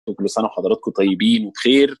وكل سنة وحضراتكم طيبين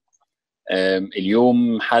وبخير.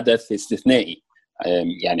 اليوم حدث استثنائي،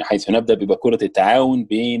 يعني حيث نبدأ بباكورة التعاون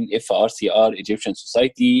بين FRCR Egyptian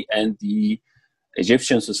Society and the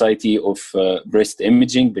Egyptian Society of Breast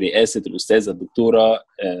Imaging برئاسة الأستاذة الدكتورة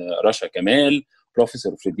رشا كمال،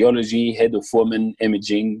 Professor of Radiology, Head of Women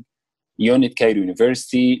Imaging Unit Cairo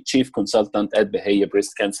University, Chief Consultant at Bahia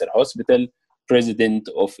Breast Cancer Hospital, President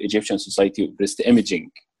of Egyptian Society of Breast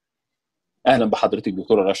Imaging. أهلا بحضرتك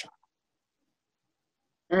دكتورة رشا.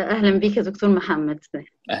 أهلا بك يا دكتور محمد.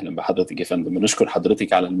 أهلا بحضرتك يا فندم. بنشكر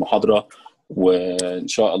حضرتك على المحاضرة، وإن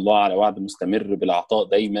شاء الله على وعد مستمر بالعطاء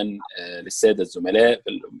دايما للسادة الزملاء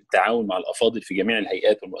بالتعاون مع الأفاضل في جميع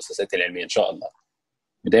الهيئات والمؤسسات العلمية إن شاء الله.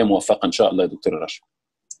 بداية موفقة إن شاء الله يا دكتورة رشا.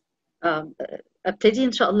 أبتدي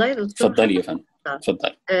إن شاء الله يا دكتور. اتفضلي يا فندم.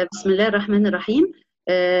 اتفضلي. بسم الله الرحمن الرحيم.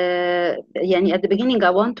 يعني at the beginning I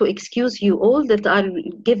want to excuse you all that I'll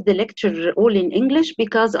give the lecture all in English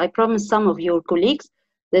because I promised some of your colleagues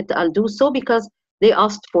that I'll do so because they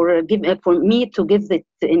asked for me to give it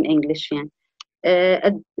in English.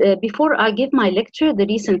 Before I give my lecture, the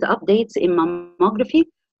recent updates in mammography,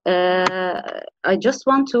 I just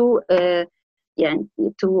want to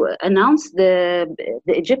announce the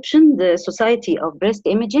the Society of Breast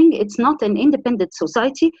Imaging. It's not an independent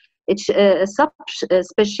society. It's a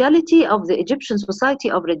sub-speciality of the Egyptian Society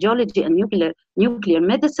of Radiology and Nuclear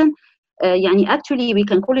Medicine. يعني actually we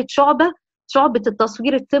can call it شعبة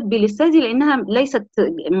التصوير الطبي للسادي لأنها ليست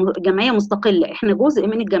جمعية مستقلة. إحنا جزء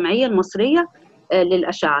من الجمعية المصرية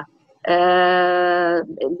للأشعة.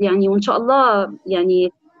 يعني وإن شاء الله يعني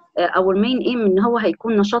our main aim إن هو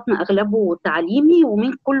هيكون نشاطنا أغلبه تعليمي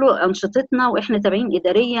ومن كله أنشطتنا وإحنا تابعين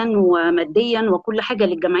إداريا وماديا وكل حاجة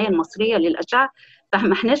للجمعية المصرية للأشعة.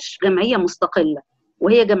 فما إحناش جمعية مستقلة،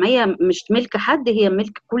 وهي جمعية مش ملك حد، هي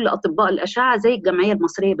ملك كل أطباء الأشعة زي الجمعية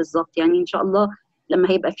المصرية بالظبط. يعني إن شاء الله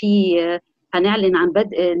لما هيبقى فيه هنعلن عن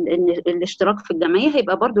بدء الاشتراك في الجمعية،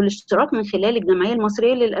 هيبقى برضو الاشتراك من خلال الجمعية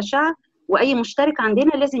المصرية للأشعة، وأي مشترك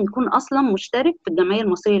عندنا لازم يكون أصلا مشترك في الجمعية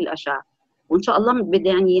المصرية للأشعة. وإن شاء الله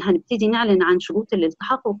يعني هنبتدي نعلن عن شروط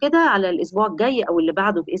الالتحاق وكده على الأسبوع الجاي أو اللي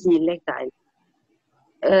بعده بإذن الله تعالى.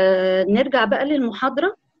 نرجع بقى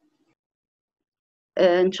للمحاضرة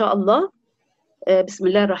إن شاء الله. بسم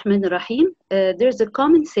الله الرحمن الرحيم. There's a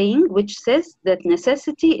common saying which says that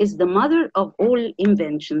necessity is the mother of all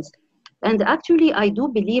inventions. And actually, I do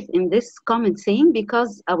believe in this common saying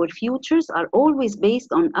because our futures are always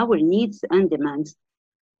based on our needs and demands.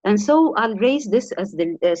 And so I'll raise this as the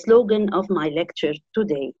slogan of my lecture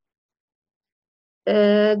today.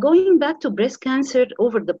 Going back to breast cancer,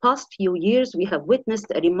 over the past few years, we have witnessed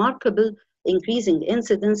a remarkable increasing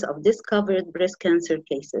incidence of discovered breast cancer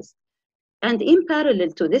cases. And in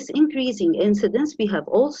parallel to this increasing incidence, we have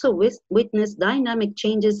also witnessed dynamic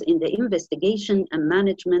changes in the investigation and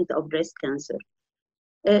management of breast cancer.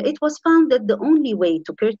 It was found that the only way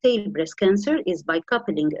to curtail breast cancer is by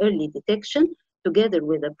coupling early detection together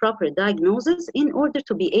with a proper diagnosis in order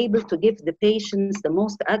to be able to give the patients the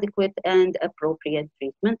most adequate and appropriate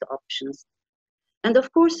treatment options. And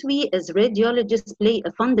of course, we as radiologists play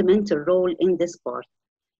a fundamental role in this part.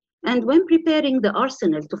 And when preparing the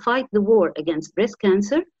arsenal to fight the war against breast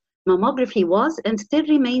cancer, mammography was and still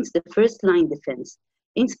remains the first-line defense.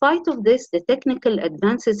 In spite of this, the technical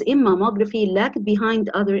advances in mammography lagged behind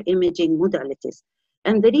other imaging modalities.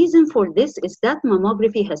 And the reason for this is that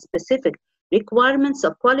mammography has specific requirements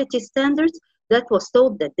of quality standards that was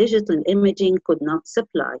thought that digital imaging could not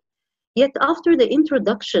supply. Yet after the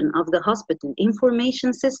introduction of the hospital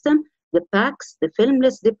information system, the PACS, the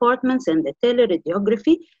filmless departments, and the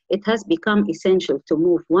teleradiography, it has become essential to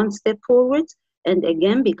move one step forward. And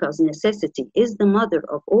again, because necessity is the mother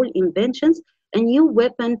of all inventions, a new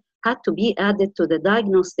weapon had to be added to the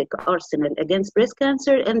diagnostic arsenal against breast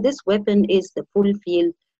cancer, and this weapon is the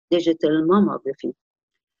full-field digital mammography.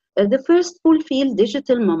 The first full-field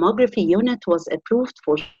digital mammography unit was approved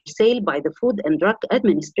for sale by the Food and Drug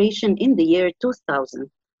Administration in the year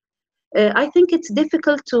 2000. I think it's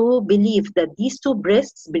difficult to believe that these two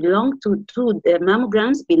breasts belong to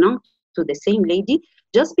mammograms belong to the same lady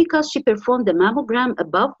just because she performed the mammogram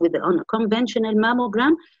above on a conventional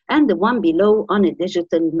mammogram and the one below on a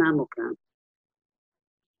digital mammogram.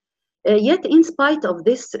 Yet in spite of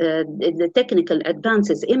this, the technical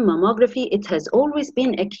advances in mammography, it has always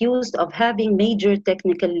been accused of having major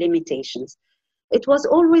technical limitations. It was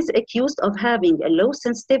always accused of having a low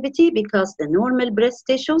sensitivity because the normal breast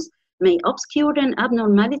tissues may obscure an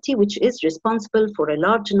abnormality which is responsible for a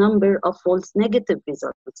large number of false negative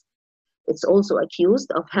results. It's also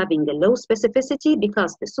accused of having a low specificity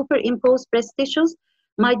because the superimposed breast tissues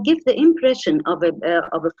might give the impression of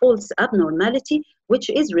a false abnormality, which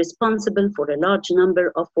is responsible for a large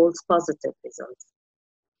number of false positive results.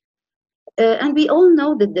 And we all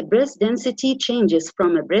know that the breast density changes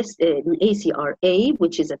from a breast in ACR-A,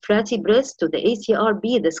 which is a fatty breast, to the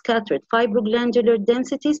ACR-B, the scattered fibroglandular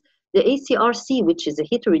densities, the ACR-C, which is a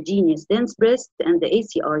heterogeneous dense breast, and the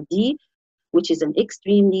ACR-D, which is an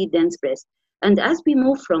extremely dense breast. And as we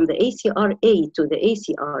move from the ACR-A to the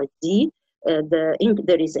ACR-D,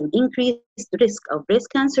 there is an increased risk of breast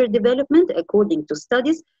cancer development according to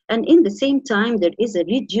studies, and in the same time there is a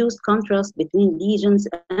reduced contrast between lesions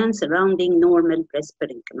and surrounding normal breast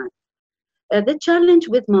parenchyma. The challenge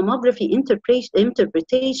with mammography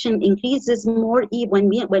interpretation increases more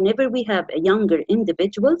whenever we have younger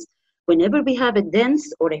individuals, whenever we have a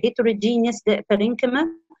dense or a heterogeneous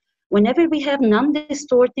parenchyma, whenever we have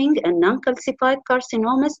non-distorting and non-calcified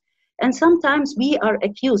carcinomas. And sometimes we are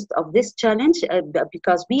accused of this challenge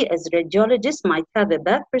because we as radiologists might have a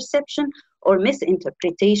bad perception or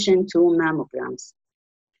misinterpretation to mammograms.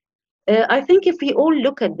 I think if we all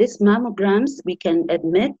look at these mammograms, we can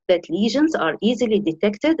admit that lesions are easily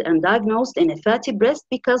detected and diagnosed in a fatty breast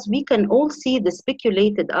because we can all see the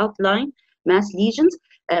speculated outline mass lesions.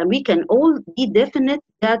 We can all be definite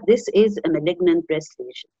that this is a malignant breast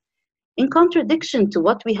lesion. In contradiction to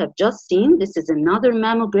what we have just seen, this is another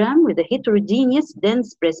mammogram with a heterogeneous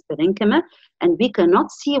dense breast parenchyma, and we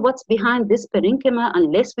cannot see what's behind this parenchyma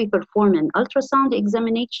unless we perform an ultrasound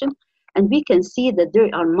examination, and we can see that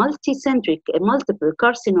there are multicentric, multiple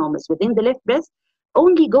carcinomas within the left breast.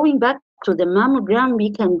 Only going back to the mammogram,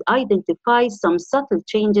 we can identify some subtle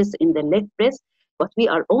changes in the left breast, but we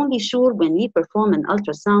are only sure when we perform an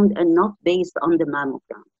ultrasound and not based on the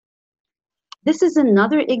mammogram. This is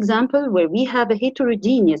another example where we have a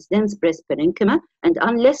heterogeneous dense breast parenchyma, and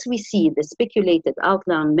unless we see the speculated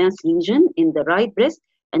outline mass lesion in the right breast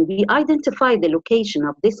and we identify the location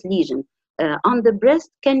of this lesion on the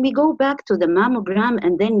breast, can we go back to the mammogram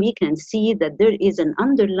and then we can see that there is an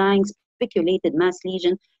underlying speculated mass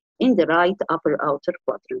lesion in the right upper outer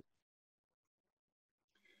quadrant.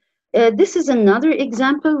 This is another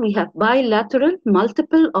example. We have bilateral,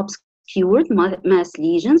 multiple obscured mass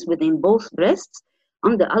lesions within both breasts.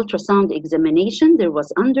 On the ultrasound examination, there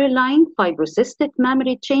was underlying fibrocystic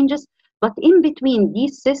mammary changes, but in between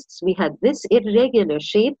these cysts, we had this irregular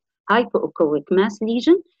shaped hypoechoic mass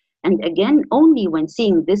lesion. And again, only when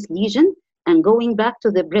seeing this lesion and going back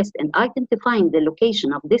to the breast and identifying the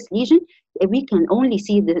location of this lesion, we can only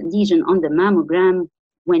see the lesion on the mammogram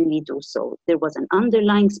when we do so. There was an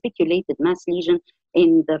underlying speculated mass lesion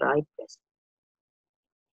in the right breast.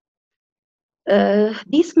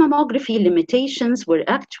 These mammography limitations were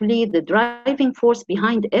actually the driving force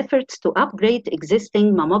behind efforts to upgrade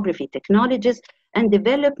existing mammography technologies and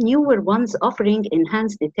develop newer ones offering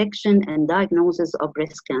enhanced detection and diagnosis of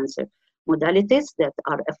breast cancer, modalities that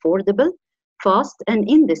are affordable, fast, and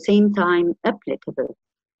in the same time applicable.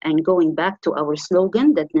 And going back to our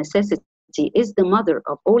slogan that necessity is the mother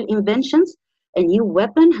of all inventions, a new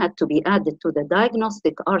weapon had to be added to the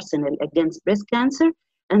diagnostic arsenal against breast cancer,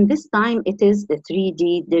 and this time it is the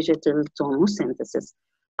 3D digital tomosynthesis.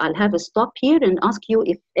 I'll have a stop here and ask you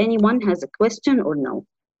if anyone has a question or no.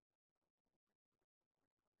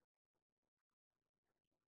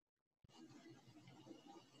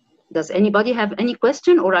 Does anybody have any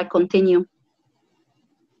question or I continue?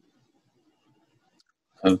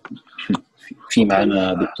 في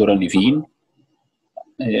معانا دكتورة نيفين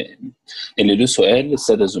اللي له سؤال.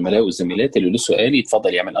 السادة الزملاء والزميلات اللي له سؤال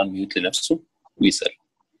يتفضل يعمل انميوت لنفسه ويسأل.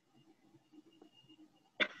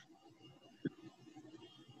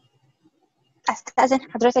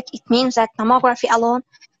 أستاذن حضرتك, it means that mammography alone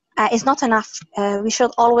is not enough. We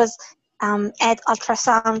should always add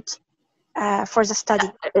ultrasound for the study.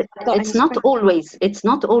 It's not always. It's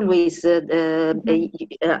not always.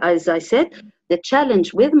 As I said, the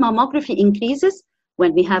challenge with mammography increases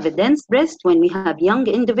when we have a dense breast, when we have young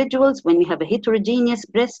individuals, when we have a heterogeneous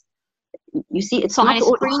breast. You see, it's so not in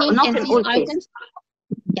in all cases.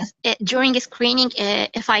 Yes, during screening,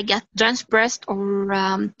 if I get dense breast or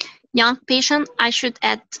young patient, I should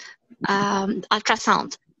add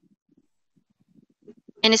ultrasound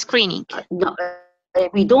in screening. No,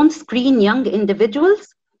 we don't screen young individuals.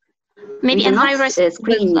 Maybe in high risk.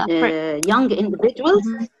 Screen young individuals.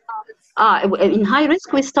 In high risk,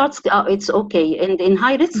 we start. It's okay, and in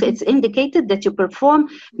high risk, it's indicated that you perform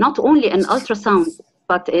not only an ultrasound,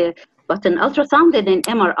 but an ultrasound and an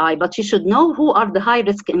MRI. But you should know who are the high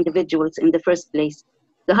risk individuals in the first place.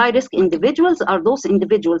 The high risk individuals are those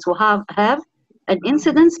individuals who have an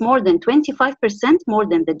incidence more than 25% more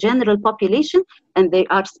than the general population, and they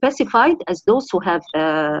are specified as those who have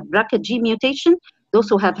BRCA mutation, those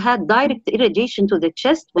who have had direct irradiation to the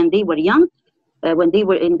chest when they were young, when they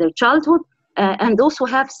were in their childhood, and those who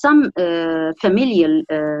have some familial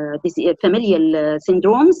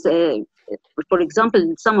syndromes. For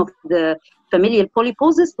example, some of the familial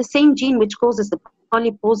polyposis, the same gene which causes the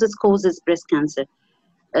polyposis causes breast cancer.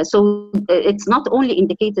 So it's not only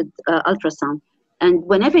indicated ultrasound. And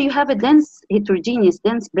whenever you have a heterogeneous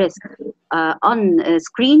dense breast on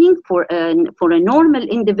screening for a normal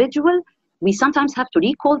individual, we sometimes have to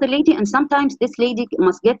recall the lady, and sometimes this lady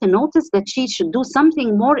must get a notice that she should do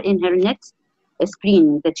something more in her next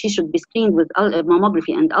screening, that she should be screened with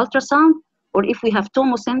mammography and ultrasound, or if we have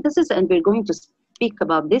tomosynthesis, and we're going to speak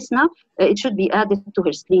about this now, it should be added to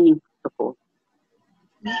her screening protocol.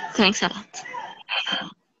 Thanks a lot.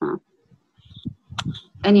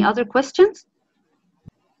 Any other questions?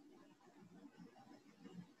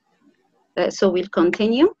 So we'll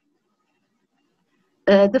continue.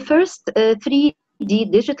 The first 3D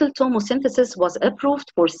digital tomosynthesis was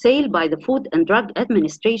approved for sale by the Food and Drug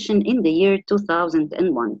Administration in the year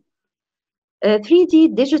 2001.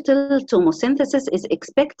 3D digital tomosynthesis is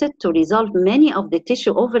expected to resolve many of the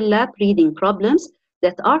tissue overlap reading problems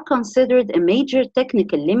that are considered a major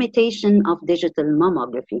technical limitation of digital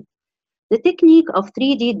mammography. The technique of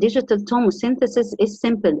 3D digital tomosynthesis is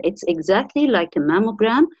simple. It's exactly like a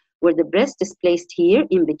mammogram, where the breast is placed here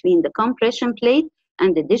in between the compression plate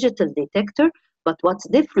and the digital detector. But what's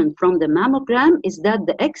different from the mammogram is that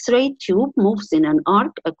the X-ray tube moves in an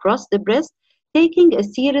arc across the breast, taking a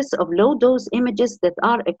series of low-dose images that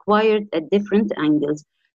are acquired at different angles.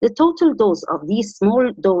 The total dose of these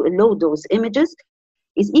low-dose images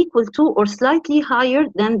is equal to or slightly higher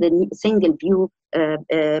than the single-view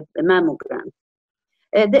mammogram.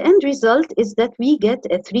 The end result is that we get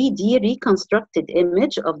a 3D reconstructed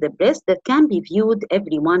image of the breast that can be viewed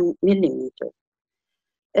every 1 millimeter.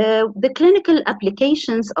 The clinical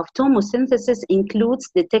applications of tomosynthesis includes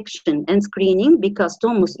detection and screening, because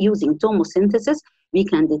using tomosynthesis, we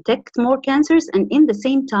can detect more cancers, and in the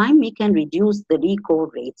same time, we can reduce the recall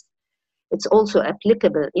rates. It's also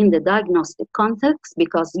applicable in the diagnostic context,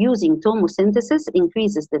 because using tomosynthesis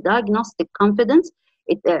increases the diagnostic confidence,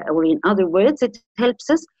 or in other words, it helps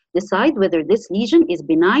us decide whether this lesion is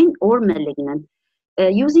benign or malignant.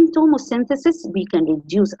 Using tomosynthesis, we can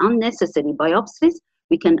reduce unnecessary biopsies,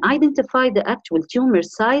 we can identify the actual tumor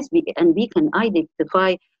size, and we can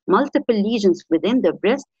identify multiple lesions within the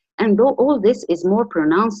breast, and though all this is more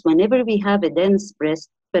pronounced whenever we have a dense breast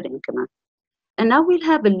parenchyma. And now we'll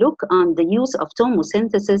have a look on the use of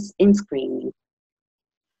tomosynthesis in screening.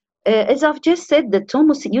 As I've just said,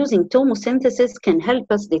 using tomosynthesis can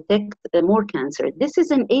help us detect more cancer. This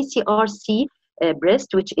is an ACRC breast,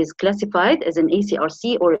 which is classified as an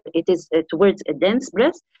ACRC, or it is towards a dense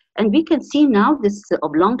breast. And we can see now this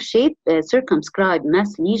oblong-shaped circumscribed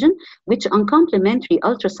mass lesion, which on complementary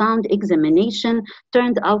ultrasound examination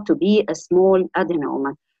turned out to be a small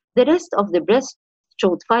adenoma. The rest of the breast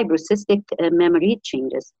showed fibrocystic mammary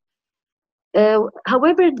changes.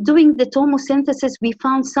 However, doing the tomosynthesis, we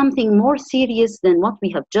found something more serious than what we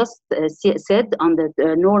have just said on the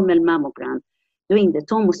normal mammogram. Doing the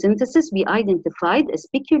tomosynthesis, we identified a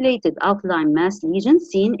spiculated outline mass lesion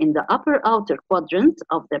seen in the upper outer quadrant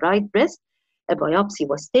of the right breast. A biopsy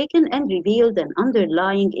was taken and revealed an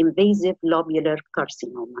underlying invasive lobular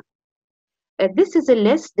carcinoma. This is a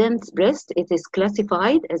less dense breast. It is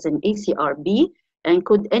classified as an ACRB. And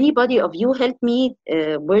could anybody of you help me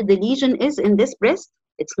where the lesion is in this breast?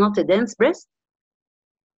 It's not a dense breast.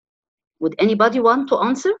 Would anybody want to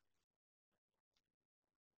answer?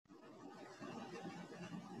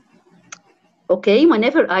 Okay,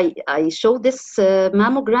 whenever I show this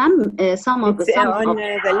mammogram, some of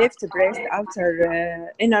the left breast,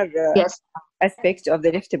 outer inner yes. aspect of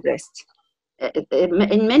the left breast.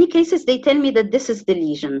 In many cases, they tell me that this is the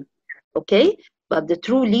lesion. Okay, but the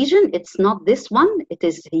true lesion, it's not this one. It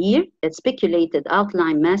is here, a spiculated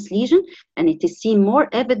outline mass lesion, and it is seen more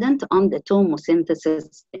evident on the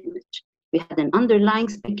tomosynthesis image. We had an underlying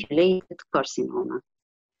spiculated carcinoma.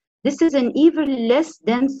 This is an even less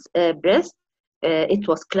dense breast. It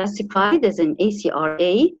was classified as an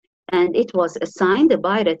ACRA, and it was assigned a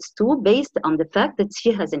BI-RADS2 based on the fact that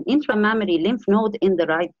she has an intramammary lymph node in the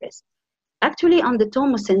right breast. Actually, on the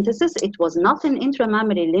tomosynthesis, it was not an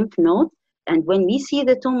intramammary lymph node, and when we see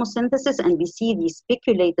the tomosynthesis and we see the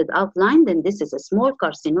spiculated outline, then this is a small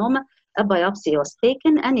carcinoma. A biopsy was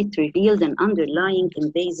taken, and it revealed an underlying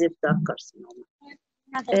invasive duct carcinoma.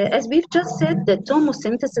 As we've just said, the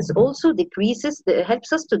tomosynthesis also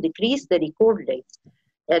helps us to decrease the recall rates.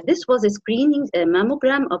 This was a screening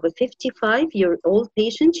mammogram of a 55-year-old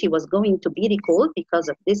patient. She was going to be recalled because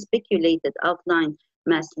of this speculated outline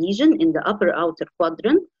mass lesion in the upper outer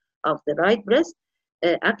quadrant of the right breast.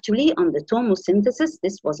 Actually, on the tomosynthesis,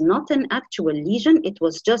 this was not an actual lesion. It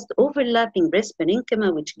was just overlapping breast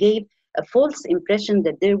parenchyma, which gave a false impression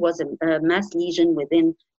that there was a mass lesion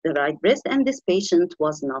within the right breast, and this patient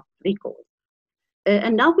was not recalled.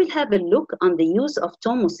 And now we'll have a look on the use of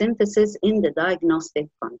tomosynthesis in the diagnostic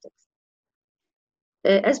context.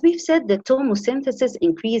 As we've said, the tomosynthesis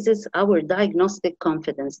increases our diagnostic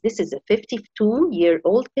confidence. This is a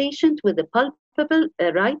 52-year-old patient with a palpable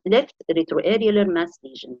left retroareolar mass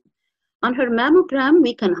lesion. On her mammogram,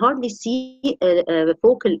 we can hardly see a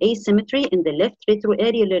focal asymmetry in the left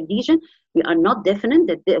retroareolar lesion. We are not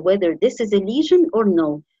definite that whether this is a lesion or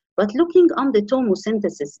no. But looking on the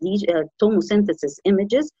tomosynthesis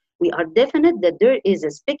images, we are definite that there is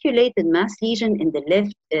a speculated mass lesion in the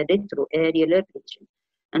left retroareolar region.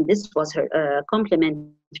 And this was her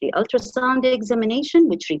complementary ultrasound examination,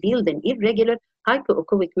 which revealed an irregular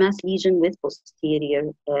hypoechoic mass lesion with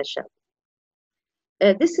posterior shadow.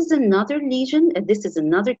 This is another lesion. This is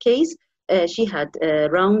another case. She had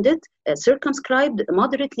rounded, circumscribed,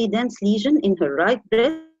 moderately dense lesion in her right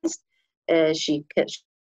breast. She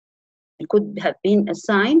could have been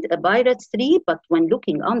assigned a BIRATS 3, but when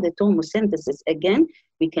looking on the tomosynthesis again,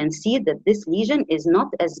 we can see that this lesion is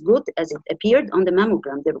not as good as it appeared on the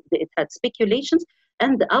mammogram. It had speculations,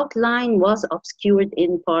 and the outline was obscured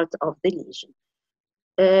in part of the lesion.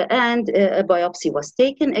 And a biopsy was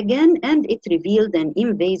taken again, and it revealed an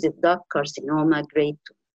invasive duct carcinoma grade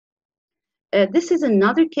 2. This is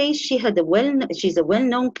another case. She's a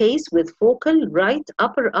well-known case with focal right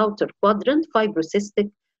upper outer quadrant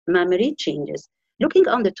fibrocystic mammary changes. Looking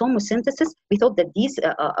on the tomosynthesis, we thought that these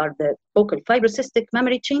are the focal fibrocystic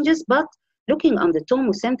mammary changes, but looking on the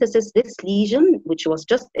tomosynthesis, this lesion, which was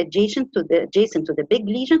just adjacent to the big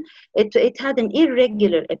lesion, it had an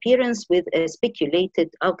irregular appearance with a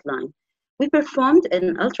speculated outline. We performed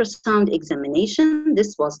an ultrasound examination.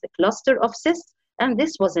 This was the cluster of cysts, and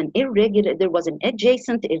this was there was an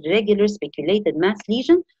adjacent irregular speculated mass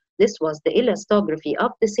lesion. This was the elastography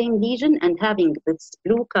of the same lesion, and having this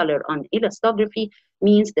blue color on elastography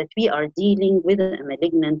means that we are dealing with a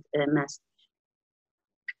malignant mass.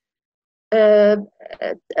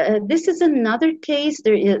 This is another case.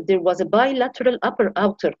 There was a bilateral upper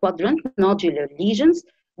outer quadrant nodular lesions,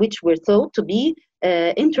 which were thought to be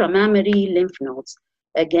intramammary lymph nodes.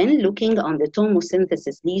 Again, looking on the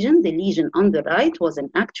tomosynthesis lesion, the lesion on the right was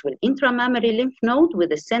an actual intramammary lymph node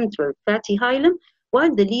with a central fatty hilum,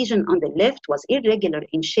 while the lesion on the left was irregular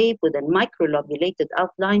in shape with a microlobulated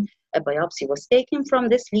outline. A biopsy was taken from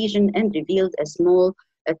this lesion and revealed a small,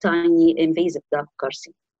 tiny invasive duct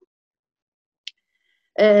carcinoma.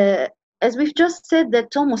 As we've just said,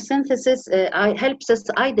 that tomosynthesis helps us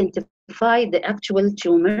identify the actual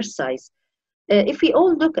tumor size. If we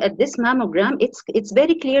all look at this mammogram, it's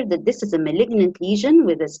very clear that this is a malignant lesion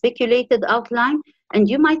with a speculated outline, and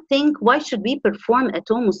you might think, why should we perform a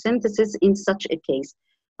tomosynthesis in such a case?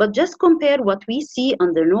 But just compare what we see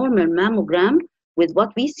on the normal mammogram with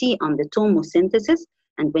what we see on the tomosynthesis,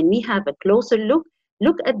 and when we have a closer look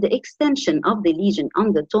at the extension of the lesion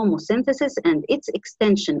on the tomosynthesis and its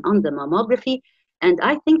extension on the mammography, and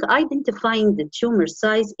I think identifying the tumor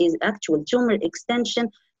size is actual tumor extension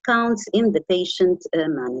counts in the patient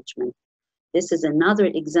management. This is another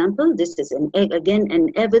example. This is again an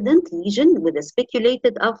evident lesion with a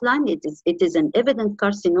speculated outline. It is an evident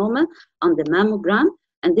carcinoma on the mammogram,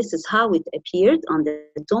 and this is how it appeared on the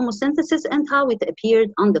tomosynthesis and how it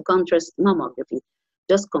appeared on the contrast mammography.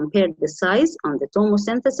 Just compare the size on the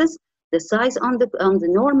tomosynthesis, the size on the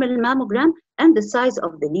normal mammogram, and the size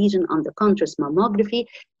of the lesion on the contrast mammography.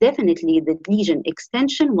 Definitely the lesion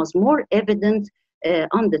extension was more evident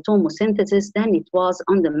on the tomosynthesis than it was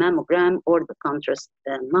on the mammogram or the contrast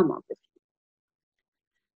mammography.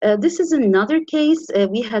 This is another case.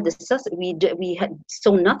 We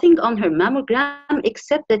saw nothing on her mammogram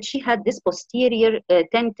except that she had this posterior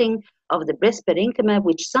tenting of the breast parenchyma,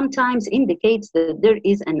 which sometimes indicates that there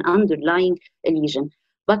is an underlying lesion.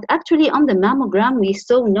 But actually on the mammogram, we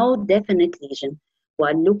saw no definite lesion.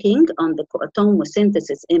 While looking on the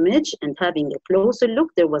tomosynthesis image and having a closer look,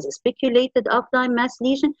 there was a speculated outline mass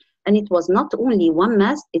lesion, and it was not only one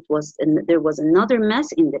mass, there was another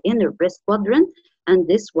mass in the inner breast quadrant, and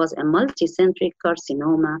this was a multicentric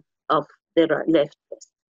carcinoma of the left breast.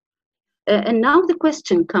 And now the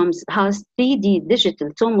question comes, has 3D digital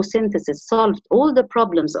tomosynthesis solved all the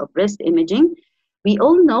problems of breast imaging? We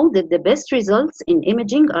all know that the best results in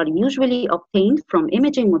imaging are usually obtained from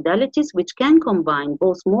imaging modalities which can combine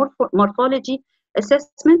both morphology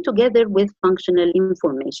assessment together with functional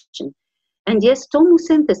information. And yes,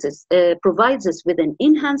 tomosynthesis provides us with an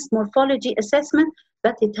enhanced morphology assessment,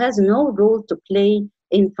 but it has no role to play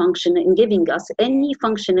in giving us any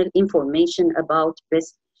functional information about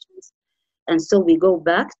breast lesions. And so we go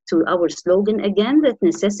back to our slogan again, that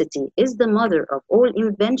necessity is the mother of all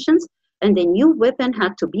inventions, and a new weapon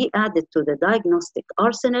had to be added to the diagnostic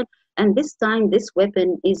arsenal, and this time this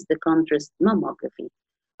weapon is the contrast mammography.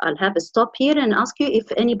 I'll have a stop here and ask you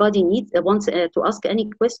if anybody wants to ask any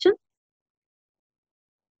question.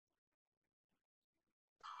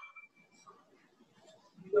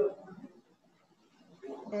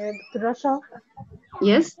 Dr. Rasha?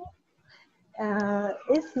 Yes?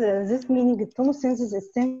 Is this meaning tomosynthesis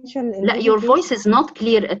essential? Your voice is not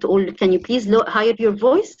clear at all. Can you please higher your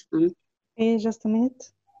voice? Just a minute.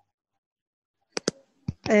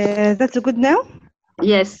 That's good now?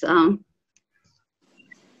 Yes.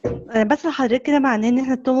 بس حضرتك كده معناه ان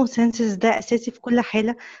احنا التوموسينثيسيس ده اساسي في كل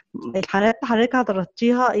حاله. الحالات اللي حضرتك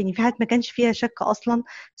هتغطيها يعني في حالات ما كانش فيها شك اصلا،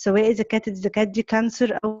 سواء اذا كانت دي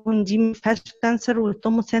كانسر او ان دي ما فيهاش كانسر،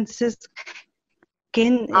 والتوموسينثيسيس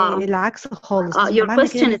كان العكس خالص. Your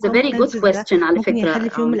question is a very good question على فكرة. ممكن يحل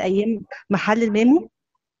في يوم من الايام محل الميمو.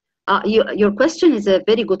 Your question is a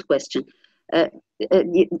very good question.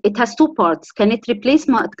 It has two parts. Can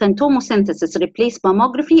tomosynthesis replace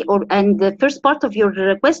mammography? And the first part of your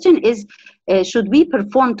question is, should we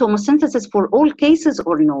perform tomosynthesis for all cases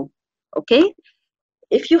or no? Okay.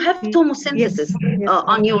 If you have tomosynthesis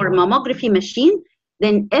on your mammography machine,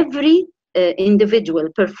 then every individual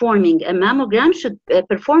performing a mammogram should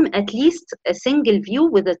perform at least a single view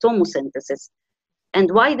with a tomosynthesis. And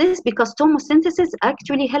why this? Because tomosynthesis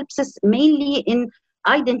actually helps us mainly in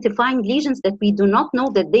identifying lesions that we do not know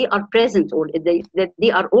that they are present or that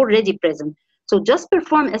they are already present. So just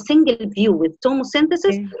perform a single view with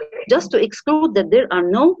tomosynthesis just to exclude that there are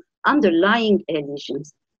no underlying lesions.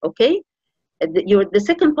 Okay? The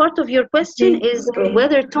second part of your question is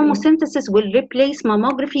whether tomosynthesis will replace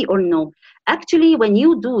mammography or no. Actually, when you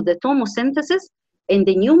do the tomosynthesis in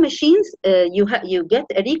the new machines, you get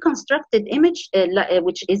a reconstructed image,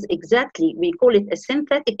 which is exactly, we call it a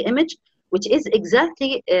synthetic image, which is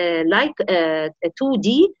exactly like a 2D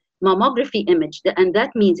mammography image. And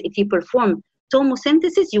that means if you perform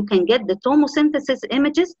tomosynthesis, you can get the tomosynthesis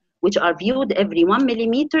images, which are viewed every 1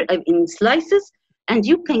 millimeter in slices, and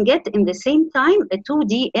you can get in the same time a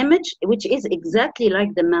 2D image, which is exactly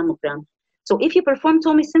like the mammogram. So if you perform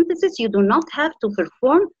tomosynthesis, you do not have to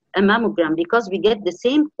perform a mammogram because we get the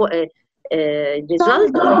same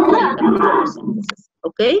result from tomosynthesis.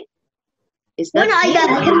 Okay? Is that to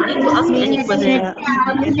ask any question?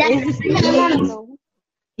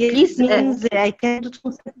 Please. I can do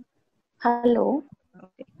Hello.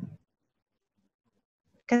 Okay.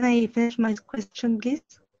 Can I finish my question, please?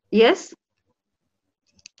 Yes.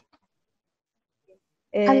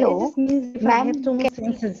 Hello. This means if I have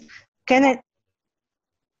tomosynthesis, can I?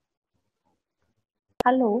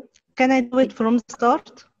 Hello. Can I do it from the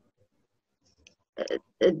start?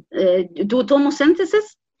 Do tomosynthesis?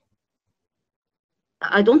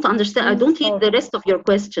 I don't understand. I don't hear the rest of your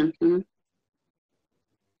question.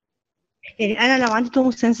 يعني أنا لو عندي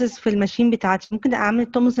توموسينثيسيس في الماشين بتاعتي ممكن أعمل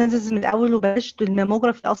توموسينثيسيس من الأول وبلاش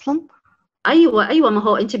الماموجرافي أصلا؟ أيوة ما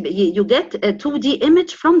هو أنت you get a 2D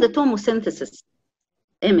image from the tomosynthesis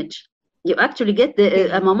image. You actually get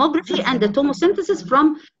the a mammography and the tomosynthesis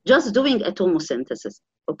from just doing a tomosynthesis.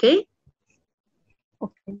 Okay?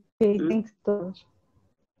 Okay, thanks.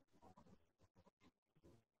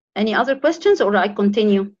 Any other questions or I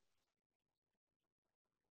continue?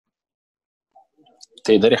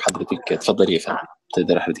 تقدري حضرتك اتفضلي يا فندم،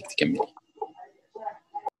 تقدري حضرتك تكملي.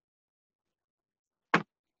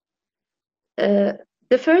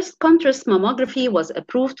 The first contrast mammography was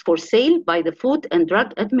approved for sale by the Food and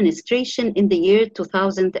Drug Administration in the year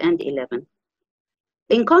 2011.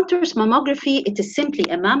 In contrast mammography, it is simply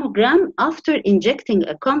a mammogram after injecting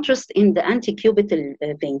a contrast in the antecubital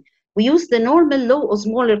vein. We use the normal low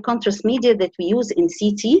osmolar contrast media that we use in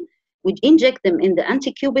CT. We inject them in the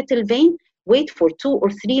antecubital vein, wait for 2 or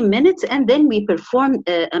 3 minutes, and then we perform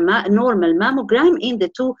a normal mammogram in the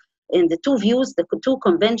two views, the two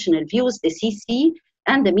conventional views, the CC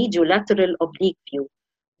and the mediolateral oblique view.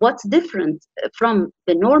 What's different from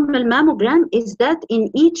the normal mammogram is that in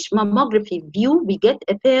each mammography view, we get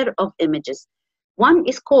a pair of images. One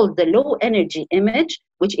is called the low energy image,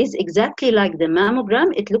 which is exactly like the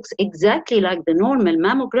mammogram. It looks exactly like the normal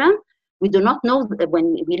mammogram. We do not know that when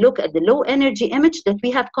we look at the low energy image that we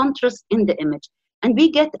have contrast in the image. and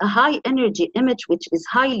we get a high energy image which is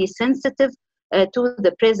highly sensitive to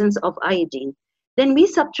the presence of iodine. Then we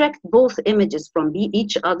subtract both images from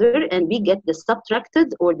each other, and we get the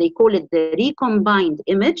subtracted, or they call it the recombined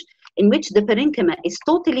image, in which the parenchyma is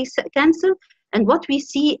totally cancelled, and what we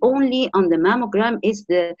see only on the mammogram is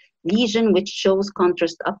the lesion which shows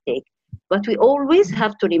contrast uptake. But we always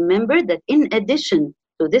have to remember that in addition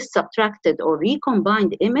to this subtracted or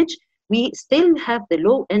recombined image, we still have the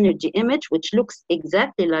low energy image, which looks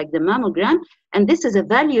exactly like the mammogram, and this is a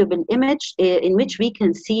valuable image in which we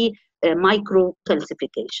can see micro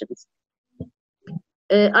calcifications.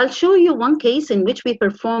 I'll show you one case in which we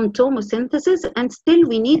performed tomosynthesis and still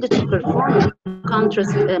we needed to perform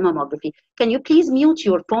contrast mammography. Can you please mute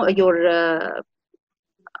your phone?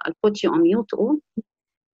 I'll put you on mute all.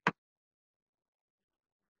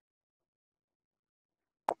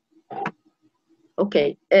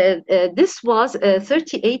 Okay, this was a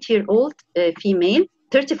 38-year-old female,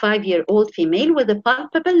 35-year-old female with a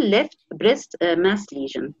palpable left breast mass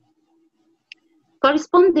lesion.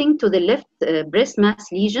 Corresponding to the left breast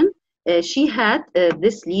mass lesion, she had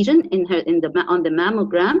this lesion on the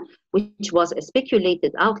mammogram, which was a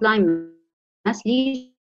speculated outline mass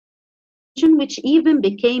lesion, which even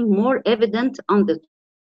became more evident on the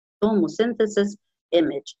tomosynthesis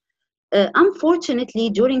image.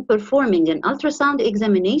 Unfortunately, during performing an ultrasound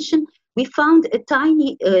examination, we found a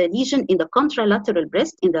tiny lesion in the contralateral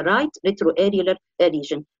breast in the right retroareolar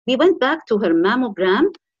region. We went back to her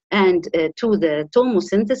mammogram and to the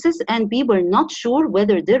tomosynthesis, and we were not sure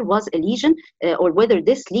whether there was a lesion or whether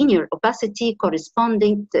this linear opacity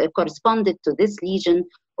corresponded to this lesion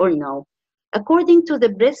or no. According to the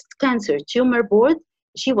breast cancer tumor board,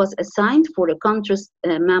 she was assigned for a contrast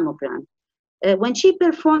mammogram. When she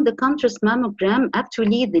performed the contrast mammogram,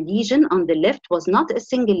 actually the lesion on the left was not a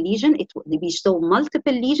single lesion. We saw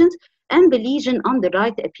multiple lesions, and the lesion on the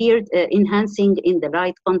right appeared enhancing in the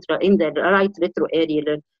right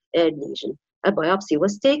retroareolar lesion. A biopsy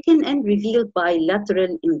was taken and revealed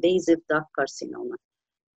bilateral invasive duct carcinoma.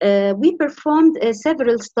 We performed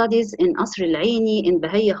several studies in Asr Al-Aini, in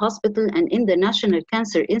Bahia Hospital, and in the National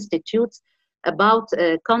Cancer Institutes about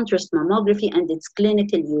contrast mammography and its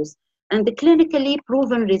clinical use. And the clinically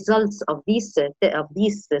proven results of these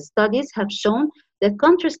studies have shown that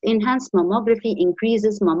contrast-enhanced mammography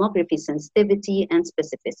increases mammography sensitivity and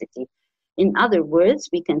specificity. In other words,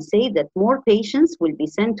 we can say that more patients will be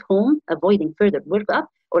sent home avoiding further workup,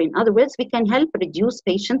 or in other words, we can help reduce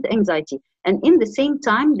patient anxiety. And in the same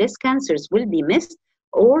time, less cancers will be missed,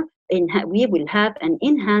 or we will have an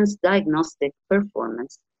enhanced diagnostic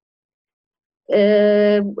performance.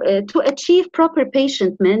 To achieve proper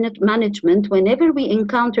patient management, whenever we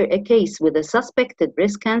encounter a case with a suspected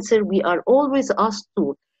breast cancer, we are always asked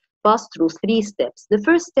to pass through 3 steps. The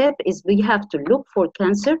first step is we have to look for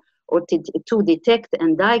cancer, or to detect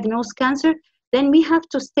and diagnose cancer. Then we have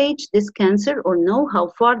to stage this cancer or know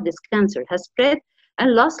how far this cancer has spread.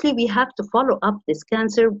 And lastly, we have to follow up this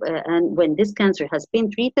cancer, and when this cancer has been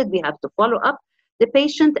treated, we have to follow up the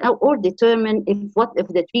patient or determine if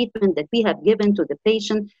the treatment that we have given to the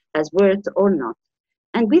patient has worked or not.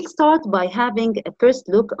 And we'll start by having a first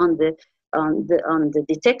look on the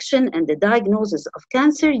detection and the diagnosis of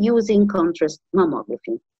cancer using contrast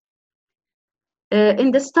mammography.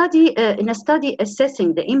 In a study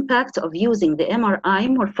assessing the impact of using the MRI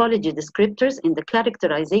morphology descriptors in the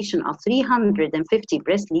characterization of 350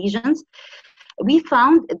 breast lesions, we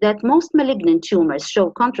found that most malignant tumors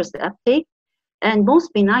show contrast uptake, and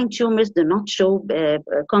most benign tumors do not show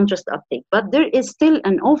contrast uptake. But there is still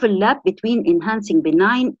an overlap between enhancing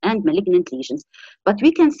benign and malignant lesions. But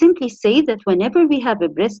we can simply say that whenever we have a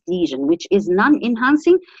breast lesion which is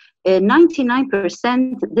non-enhancing,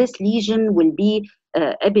 99% this lesion will be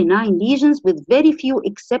a benign lesions with very few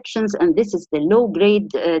exceptions, and this is the low-grade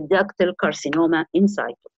ductal carcinoma in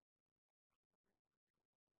situ.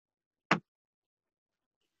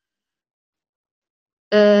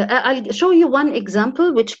 I'll show you one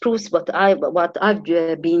example which proves what I've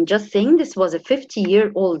been just saying. This was a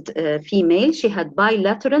 50-year-old female. She had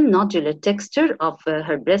bilateral nodular texture of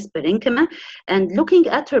her breast parenchyma, and looking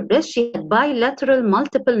at her breast, she had bilateral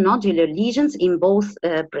multiple nodular lesions in both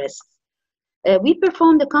breasts. We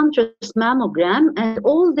performed a contrast mammogram, and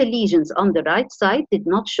all the lesions on the right side did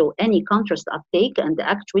not show any contrast uptake, and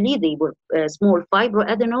actually they were small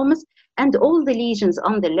fibroadenomas, and all the lesions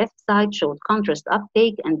on the left side showed contrast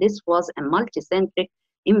uptake, and this was a multicentric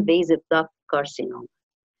invasive duct carcinoma.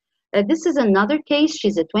 This is another case.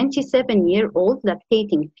 She's a 27-year-old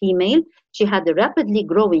lactating female. She had a rapidly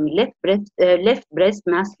growing left breast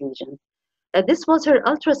mass lesion. This was her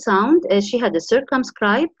ultrasound. She had a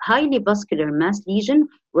circumscribed, highly vascular mass lesion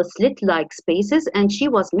with slit-like spaces, and she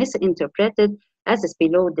was misinterpreted as a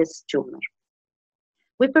spinoidus tumor.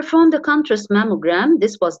 We performed a contrast mammogram.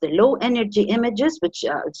 This was the low energy images, which,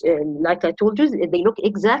 like I told you, they look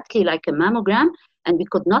exactly like a mammogram, and we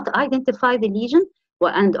could not identify the lesion.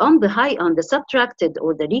 Well, and on the subtracted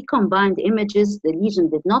or the recombined images, the lesion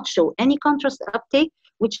did not show any contrast uptake,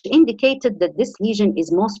 which indicated that this lesion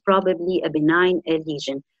is most probably a benign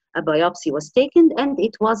lesion. A biopsy was taken, and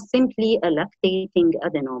it was simply a lactating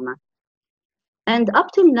adenoma. And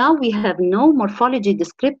up till now, we have no morphology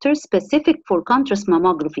descriptors specific for contrast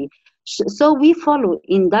mammography. So we follow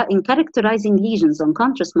in characterizing lesions on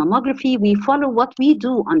contrast mammography, we follow what we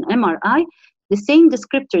do on MRI. The same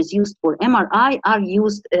descriptors used for MRI are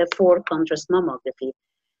used for contrast mammography.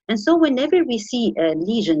 And so whenever we see a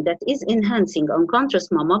lesion that is enhancing on contrast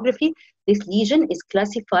mammography, this lesion is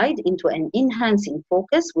classified into an enhancing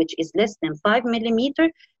focus, which is less than 5 millimeter,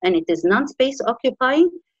 and it is non-space occupying.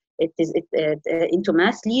 It is into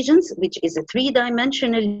mass lesions, which is a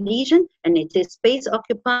 3-dimensional lesion, and it is space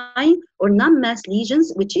occupying, or non-mass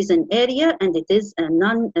lesions, which is an area, and it is a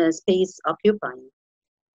non-space occupying.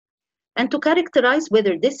 And to characterize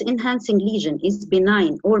whether this enhancing lesion is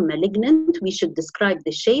benign or malignant, we should describe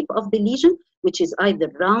the shape of the lesion, which is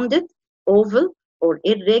either rounded, oval, or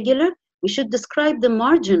irregular. We should describe the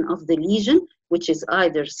margin of the lesion, which is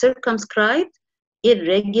either circumscribed,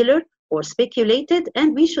 irregular, or speculated,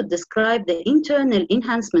 and we should describe the internal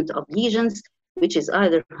enhancement of lesions, which is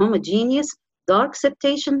either homogeneous, dark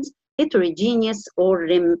septations, heterogeneous, or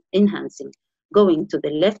rim enhancing. Going to the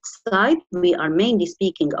left side, we are mainly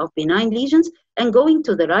speaking of benign lesions, and going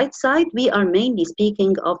to the right side, we are mainly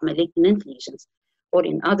speaking of malignant lesions. Or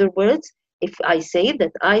in other words, if I say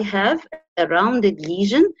that I have a rounded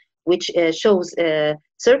lesion, which shows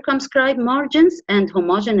circumscribed margins and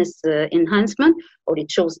homogeneous enhancement, or it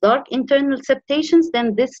shows dark internal septations,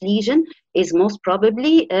 then this lesion is most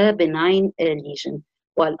probably a benign lesion.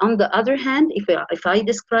 While on the other hand, if I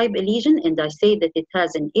describe a lesion and I say that it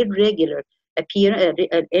has an irregular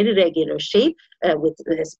shape with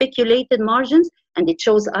speculated margins, and it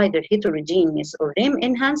shows either heterogeneous or rim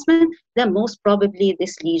enhancement, then most probably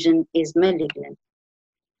this lesion is malignant.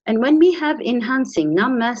 And when we have enhancing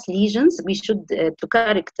non-mass lesions, we should, to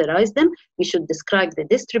characterize them, we should describe the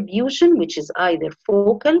distribution, which is either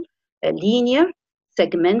focal, linear,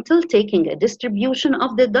 segmental, taking a distribution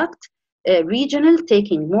of the duct, regional,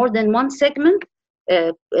 taking more than one segment,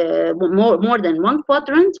 more than one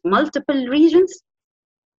quadrant, multiple regions,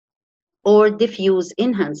 or diffuse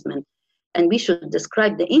enhancement. And we should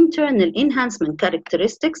describe the internal enhancement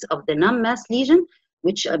characteristics of the non-mass lesion,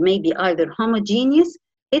 which may be either homogeneous,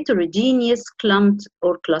 heterogeneous, clumped,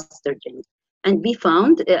 or clustered rings. And we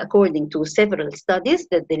found, according to several studies,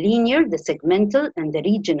 that the linear, the segmental, and the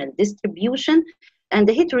regional distribution, and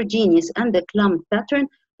the heterogeneous and the clumped pattern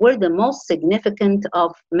were the most significant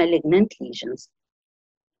of malignant lesions.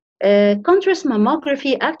 Contrast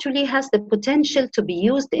mammography actually has the potential to be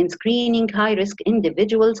used in screening high-risk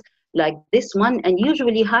individuals like this one, and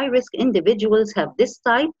usually high-risk individuals have this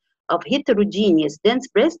type of heterogeneous dense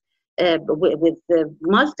breast with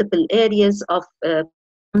multiple areas of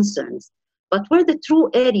concerns. But where the true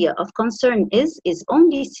area of concern is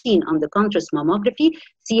only seen on the contrast mammography.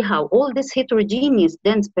 See how all this heterogeneous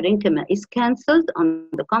dense parenchyma is cancelled on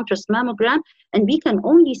the contrast mammogram, and we can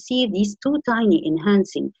only see these two tiny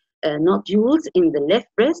enhancing nodules in the left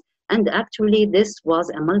breast, and actually this was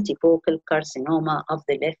a multifocal carcinoma of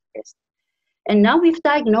the left breast. And now we've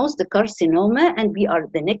diagnosed the carcinoma, and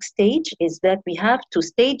the next stage is that we have to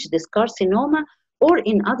stage this carcinoma, or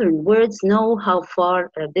in other words, know how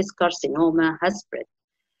far this carcinoma has spread.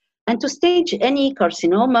 And to stage any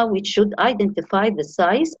carcinoma, we should identify the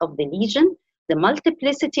size of the lesion, the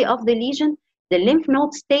multiplicity of the lesion, the lymph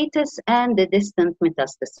node status, and the distant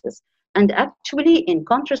metastasis. And actually, in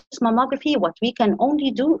contrast mammography, what we can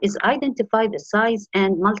only do is identify the size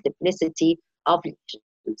and multiplicity of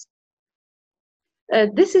lesions.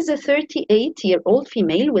 This is a 38-year-old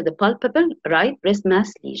female with a palpable right breast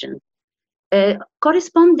mass lesion.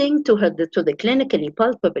 Corresponding to the clinically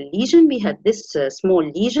palpable lesion, we had this small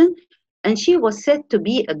lesion, and she was said to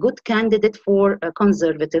be a good candidate for a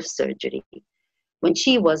conservative surgery. When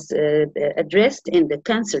she was addressed in the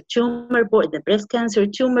cancer tumor board, the breast cancer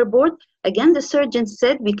tumor board, again the surgeon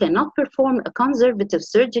said we cannot perform a conservative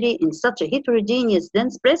surgery in such a heterogeneous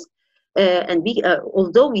dense breast, and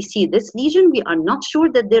although we see this lesion, we are not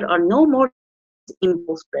sure that there are no more in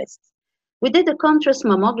both breasts. We did a contrast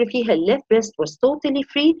mammography. Her left breast was totally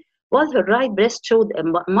free, while her right breast showed a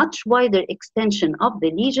much wider extension of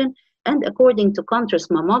the lesion, And according to contrast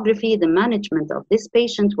mammography, the management of this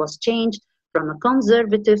patient was changed from a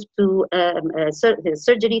conservative to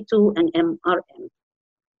surgery to an MRM.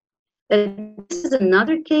 This is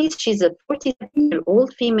another case. She's a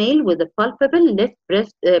 47-year-old female with a palpable left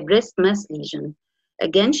breast mass lesion.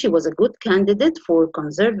 Again, she was a good candidate for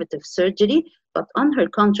conservative surgery, but on her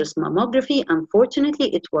contrast mammography, unfortunately,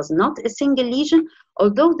 it was not a single lesion,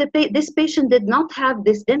 although this patient did not have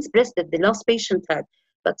this dense breast that the last patient had.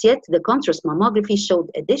 But yet, the contrast mammography showed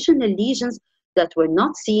additional lesions that were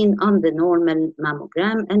not seen on the normal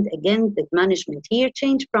mammogram. And again, the management here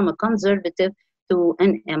changed from a conservative to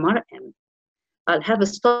an MRM. I'll have a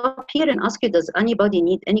stop here and ask you, does anybody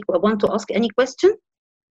want to ask any question?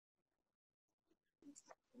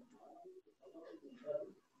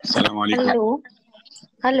 Assalamu alaikum. Hello.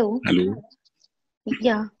 Hello. Hello.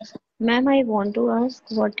 Yeah. Ma'am, I want to ask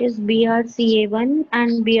what is BRCA1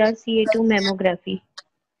 and BRCA2 mammography?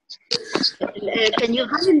 Can you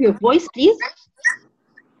handle your voice, please?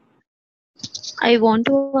 I want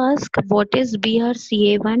to ask what is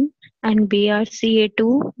BRCA1 and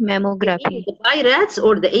BRCA2 mammography? The BI-RADS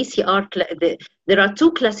or the ACR? There are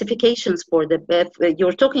two classifications for the.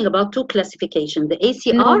 You're talking about two classifications. The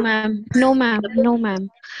ACR. No, ma'am. No, ma'am. No, ma'am.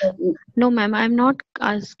 No, ma'am. I'm not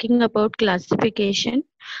asking about classification.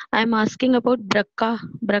 I'm asking about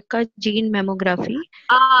BRCA gene mammography.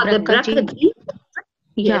 The BRCA gene.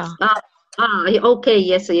 Yeah. Yes. Okay.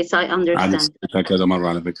 Yes. I understand.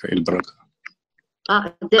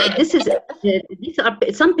 These are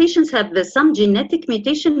some patients have some genetic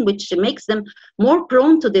mutation which makes them more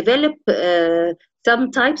prone to develop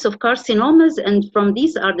some types of carcinomas, and from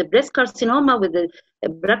these are the breast carcinoma with the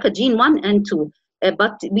BRCA gene 1 and 2.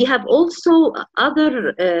 But we have also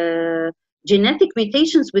other genetic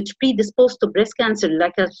mutations which predispose to breast cancer,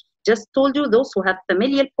 like I just told you, those who have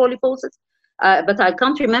familial polyposis. But I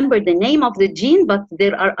can't remember the name of the gene, but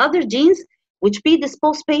there are other genes which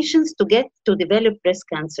predispose patients to develop breast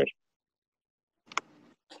cancer.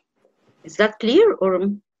 Is that clear? Or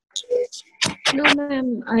no,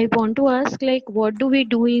 ma'am. I want to ask, like, what do we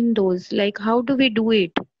do in those? Like, how do we do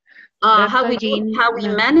it? How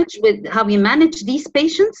we manage these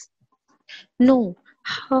patients? No.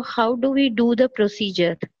 How do we do the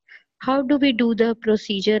procedure? How do we do the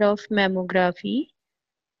procedure of mammography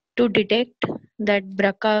to detect that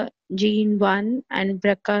BRCA gene 1 and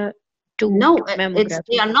BRCA 2 No, mammography?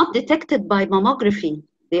 They are not detected by mammography.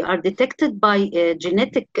 They are detected by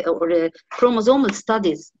genetic or chromosomal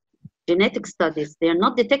studies, genetic studies. They are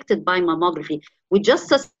not detected by mammography. We just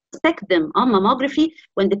suspect them on mammography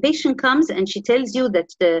when the patient comes and she tells you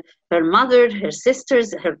that her mother, her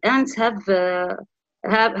sisters, her aunts have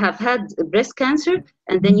had breast cancer,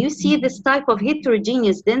 and then you see this type of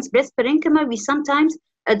heterogeneous dense breast parenchyma. We sometimes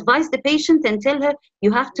advise the patient and tell her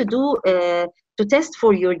you have to do to test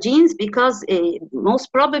for your genes because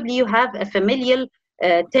most probably you have a familial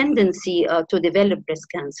tendency to develop breast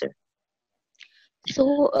cancer.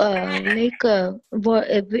 So,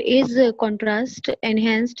 is contrast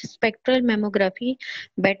enhanced spectral mammography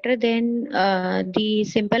better than the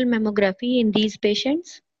simple mammography in these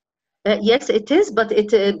patients? Yes, it is, but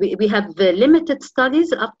we have limited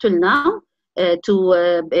studies up till now. To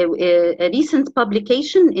a recent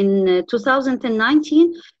publication in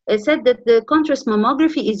 2019 said that the contrast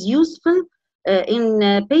mammography is useful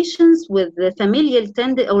in patients with familial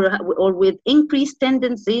or with increased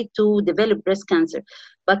tendency to develop breast cancer.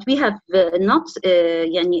 But we have not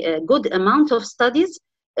a good amount of studies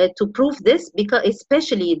to prove this, because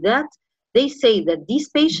especially that they say that these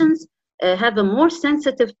patients have a more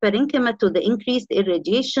sensitive parenchyma to the increased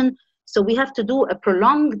irradiation. So we have to do a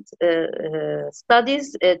prolonged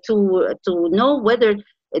studies to know whether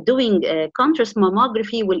doing contrast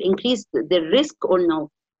mammography will increase the risk or no.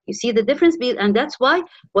 You see the difference? And that's why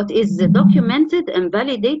what is documented and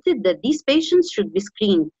validated that these patients should be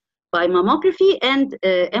screened by mammography and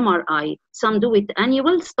MRI. Some do it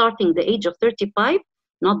annual, starting the age of 35,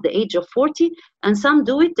 not the age of 40, and some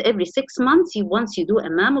do it every 6 months. Once you do a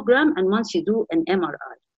mammogram and once you do an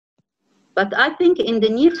MRI. But I think in the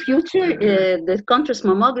near future, the contrast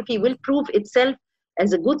mammography will prove itself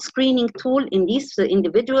as a good screening tool in these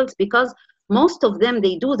individuals, because most of them,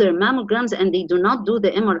 they do their mammograms and they do not do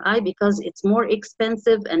the MRI because it's more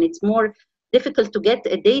expensive and it's more difficult to get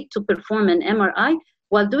a date to perform an MRI.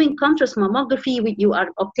 While doing contrast mammography, you are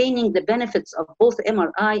obtaining the benefits of both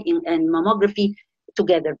MRI and mammography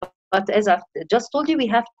together. But as I've just told you, we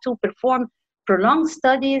have to perform prolonged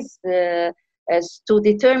studies as to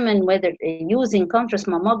determine whether using contrast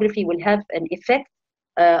mammography will have an effect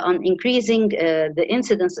on increasing the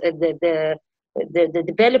incidence, the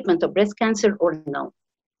development of breast cancer or no.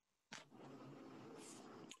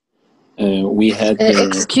 We had.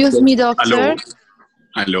 Excuse me, doctor.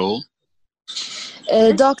 Hello.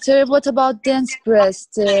 Doctor, what about dense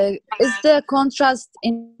breast? Is the contrast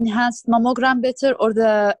enhanced mammogram better or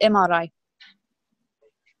the MRI?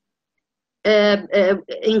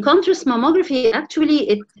 In contrast mammography,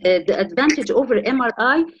 actually, the advantage over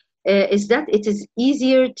MRI is that it is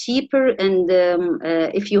easier, cheaper, and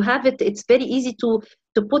if you have it, it's very easy to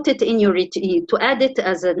put it in your to add it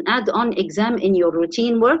as an add-on exam in your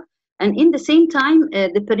routine work. And in the same time,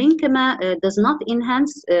 the parenchyma does not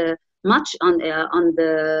enhance much on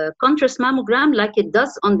the contrast mammogram like it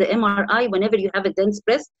does on the MRI whenever you have a dense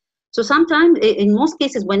breast. So sometimes, in most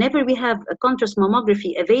cases, whenever we have a contrast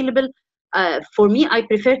mammography available, for me, I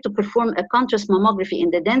prefer to perform a contrast mammography in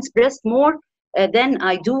the dense breast more than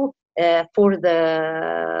I do for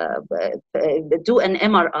do an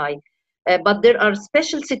MRI. But there are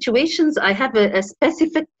special situations. I have a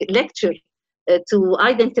specific lecture to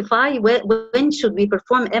identify when should we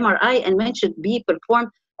perform MRI and when should we perform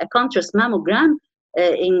a contrast mammogram.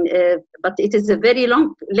 But it is a very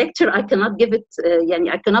long lecture. I cannot give it.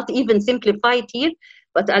 I cannot even simplify it here.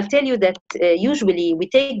 But I'll tell you that usually we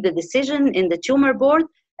take the decision in the tumor board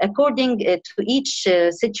according to each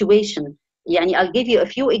situation. I'll give you a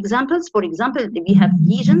few examples. For example, we have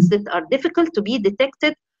lesions that are difficult to be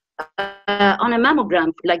detected on a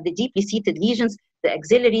mammogram, like the deeply seated lesions, the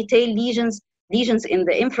axillary tail lesions, lesions in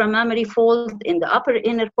the inframammary fold, in the upper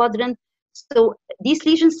inner quadrant. So these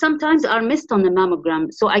lesions sometimes are missed on the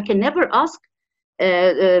mammogram. So I can never ask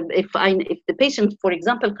if the patient, for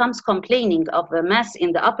example, comes complaining of a mass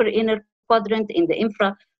in the upper inner quadrant, in the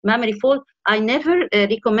inframammary fold, I never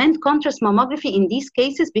recommend contrast mammography in these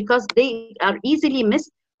cases because they are easily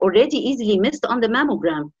missed on the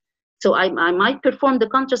mammogram. So I might perform the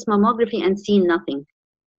contrast mammography and see nothing.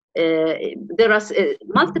 There are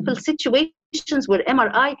multiple situations where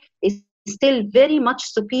MRI is still very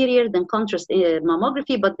much superior than contrast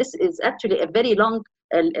mammography, but this is actually a very long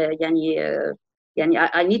I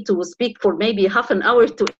need to speak for maybe half an hour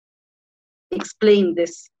to explain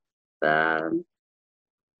this.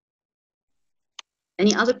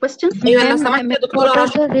 Any other questions?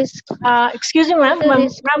 Excuse me, ma'am. One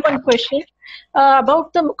question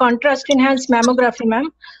about the contrast enhanced mammography,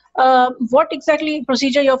 ma'am. What exactly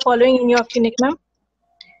procedure you're following in your clinic, ma'am?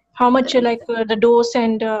 How much the dose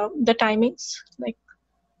and the timings, like?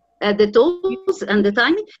 The dose and the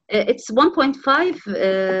timing, it's 1.5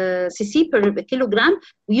 cc per kilogram.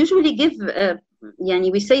 We usually give,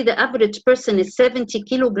 we say the average person is 70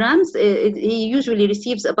 kilograms. He usually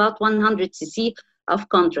receives about 100 cc of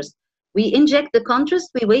contrast. We inject the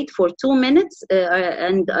contrast, we wait for 2 minutes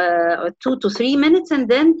and 2 to 3 minutes, and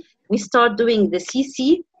then we start doing the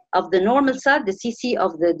cc of the normal side, the cc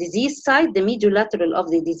of the disease side, the mediolateral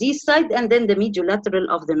of the disease side, and then the mediolateral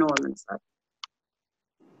of the normal side.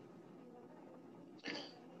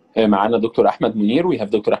 معانا دكتور أحمد منير. We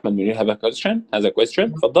have Dr. Ahmed Munir have a question.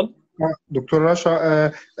 اتفضل. Dr.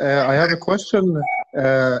 Rasha, I have a question.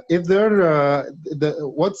 If there,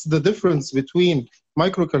 what's the difference between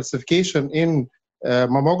microcalcification in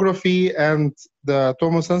mammography and the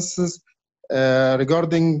tomosynthesis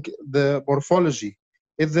regarding the morphology?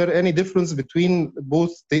 Is there any difference between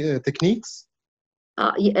both techniques?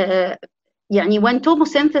 When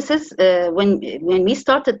tomosynthesis, when we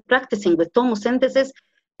started practicing with tomosynthesis,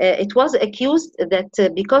 it was accused that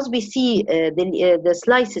because we see the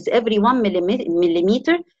slices every 1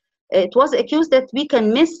 millimeter, it was accused that we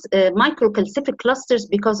can miss microcalcific clusters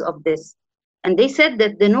because of this. And they said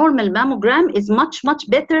that the normal mammogram is much, much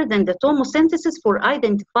better than the tomosynthesis for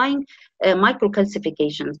identifying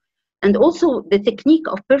microcalcifications. And also the technique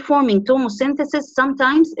of performing tomosynthesis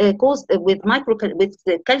sometimes caused with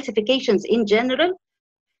calcifications in general,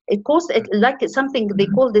 it caused like something, they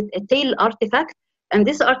called it a tail artifact. And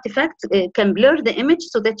this artifact can blur the image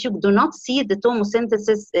so that you do not see the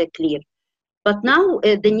tomosynthesis clear. But now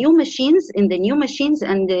in the new machines and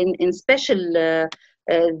in special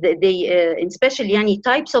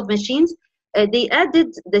types of machines, they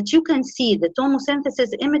added that you can see the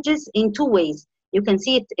tomosynthesis images in 2 ways. You can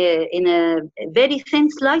see it in a very thin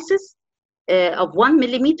slices of 1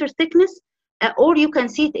 millimeter thickness, or you can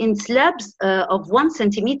see it in slabs of 1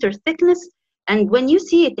 centimeter thickness. And when you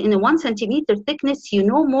see it in a 1 centimeter thickness, you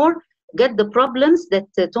no more get the problems that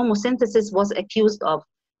tomosynthesis was accused of,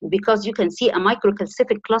 because you can see a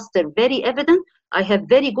microcalcific cluster very evident. I have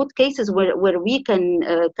very good cases where we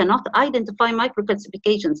cannot identify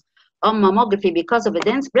microcalcifications on mammography because of a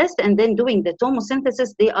dense breast, and then doing the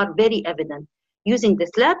tomosynthesis, they are very evident. Using the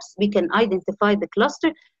slabs, we can identify the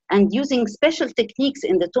cluster, and using special techniques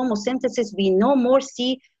in the tomosynthesis, we no more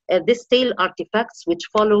see this tail artifacts which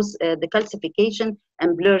follows the calcification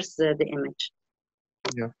and blurs the image.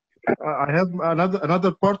 Yeah. I have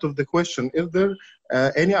another part of the question. Is there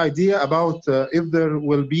any idea about if there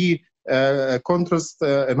will be contrast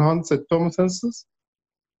enhanced tomosynthesis?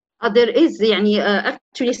 There is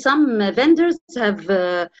actually some vendors have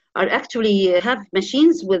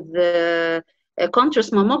machines with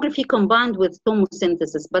contrast mammography combined with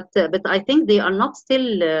tomosynthesis, but I think they are not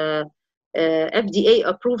still FDA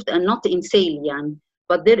approved and not in sale.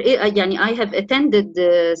 But there is, I have attended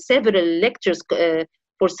several lectures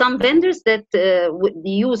for some vendors that they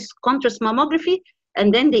use contrast mammography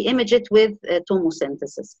and then they image it with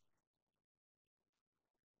tomosynthesis.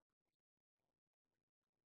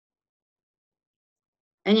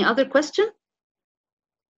 Any other question?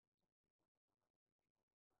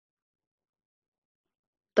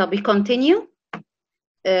 So we continue.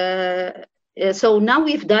 So now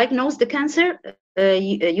we've diagnosed the cancer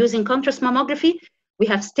using contrast mammography. We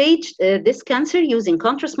have staged this cancer using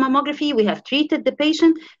contrast mammography. We have treated the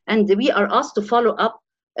patient, and we are asked to follow up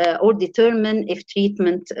or determine if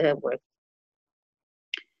treatment works.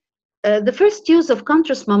 The first use of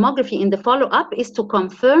contrast mammography in the follow-up is to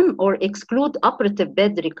confirm or exclude operative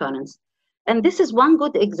bed recurrence. And this is one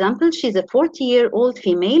good example. She's a 40-year-old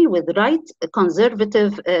female with right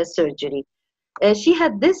conservative surgery. She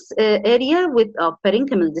had this area with a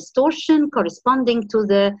parenchymal distortion corresponding to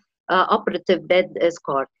the operative bed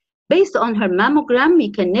scar. Based on her mammogram, we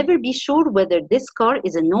can never be sure whether this scar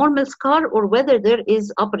is a normal scar or whether there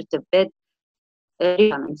is operative bed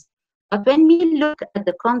recurrence. But when we look at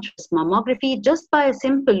the contrast mammography, just by a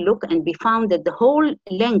simple look, and we found that the whole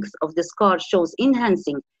length of the scar shows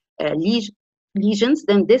enhancing lesions,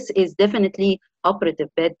 then this is definitely operative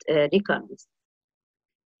bed recurrence.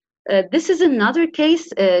 This is another case.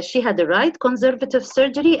 She had a right conservative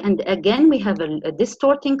surgery, and again, we have a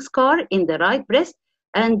distorting scar in the right breast,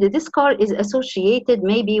 and this scar is associated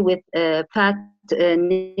maybe with fat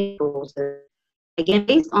necrosis. Again,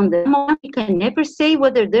 based on the mammogram, we can never say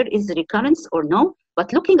whether there is recurrence or no,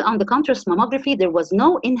 but looking on the contrast mammography, there was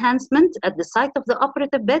no enhancement at the site of the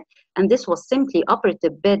operative bed, and this was simply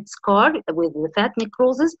operative bed scar with the fat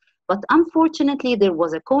necrosis, but unfortunately, there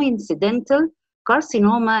was a coincidental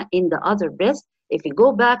carcinoma in the other breast. If you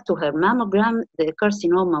go back to her mammogram, the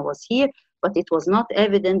carcinoma was here, but it was not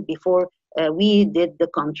evident before we did the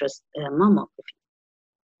contrast mammography.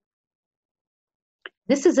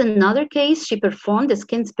 This is another case. She performed a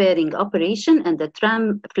skin sparing operation and the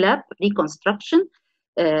tram flap reconstruction.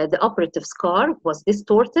 The operative scar was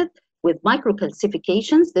distorted with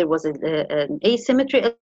microcalcifications. There was an asymmetry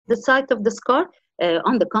at the site of the scar.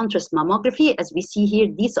 On the contrast mammography, as we see here,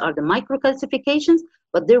 these are the microcalcifications,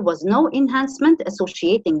 but there was no enhancement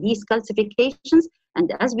associating these calcifications.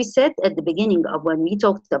 And as we said at the beginning of when we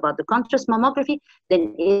talked about the contrast mammography,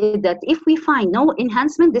 then that if we find no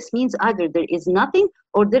enhancement, this means either there is nothing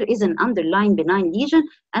or there is an underlying benign lesion.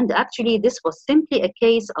 And actually, this was simply a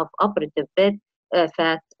case of operative bed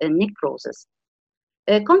fat necrosis.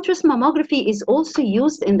 Contrast mammography is also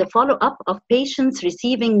used in the follow-up of patients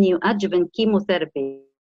receiving neoadjuvant chemotherapy.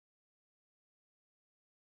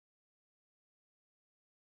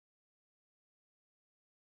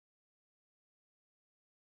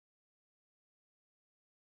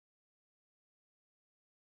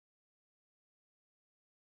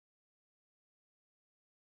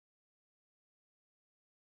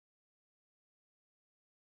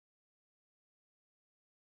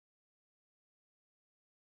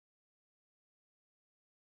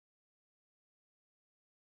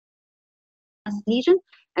 Lesion,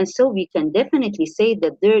 and so we can definitely say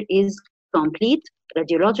that there is complete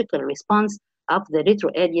radiological response of the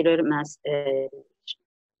retroareolar mass lesion.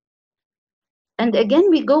 And again,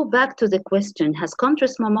 we go back to the question, has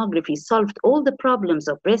contrast mammography solved all the problems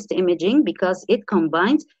of breast imaging? Because it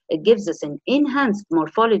combines, it gives us an enhanced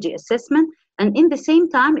morphology assessment, and in the same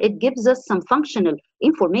time, it gives us some functional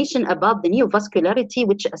information about the neovascularity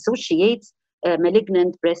which associates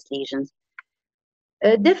malignant breast lesions.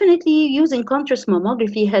 Definitely using contrast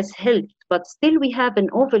mammography has helped, but still we have an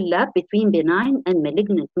overlap between benign and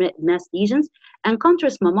malignant mass lesions, and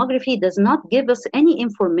contrast mammography does not give us any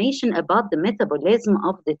information about the metabolism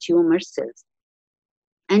of the tumor cells.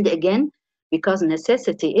 And again, because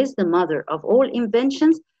necessity is the mother of all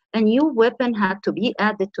inventions, a new weapon had to be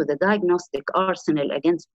added to the diagnostic arsenal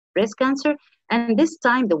against breast cancer, and this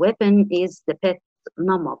time the weapon is the PET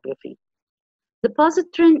mammography. The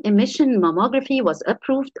positron emission mammography was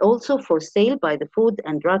approved also for sale by the Food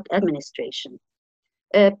and Drug Administration.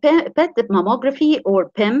 PET mammography, or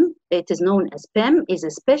PEM, it is known as PEM, is a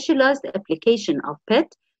specialized application of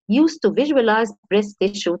PET used to visualize breast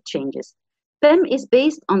tissue changes. PEM is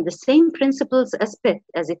based on the same principles as PET,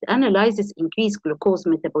 as it analyzes increased glucose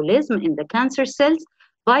metabolism in the cancer cells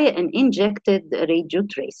via an injected radio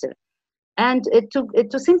tracer. And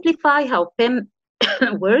to simplify how PEM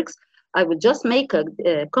works, I will just make a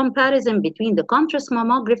comparison between the contrast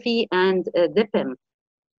mammography and the PEM.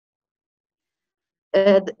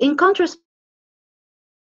 In contrast,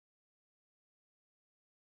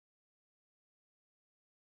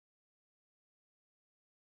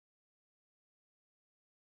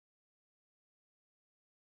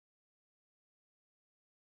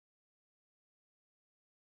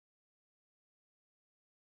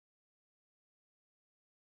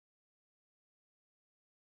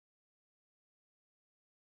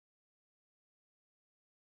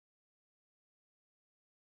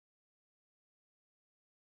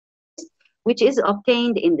 which is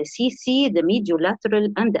obtained in the CC, the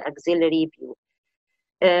mediolateral, and the axillary view.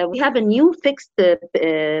 We have a new fixed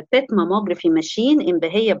PET mammography machine in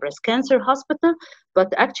Bahia Breast Cancer Hospital,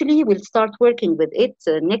 but actually we'll start working with it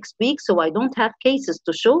next week, so I don't have cases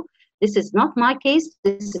to show. This is not my case,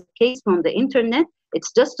 this is a case from the internet.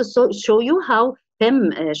 It's just to show you how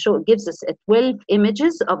PEM gives us 12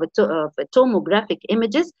 images of tomographic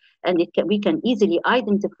images, and we can easily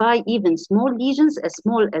identify even small lesions as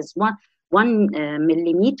small as 1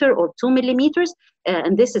 millimeter or 2 millimeters,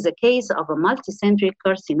 and this is a case of a multicentric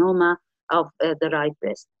carcinoma of the right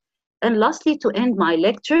breast. And lastly, to end my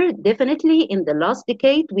lecture, definitely in the last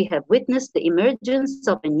decade, we have witnessed the emergence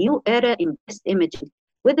of a new era in breast imaging,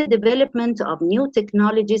 with the development of new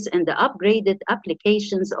technologies and the upgraded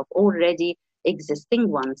applications of already existing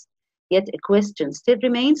ones. Yet a question still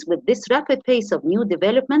remains: with this rapid pace of new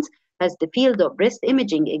developments, has the field of breast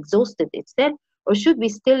imaging exhausted itself, or should we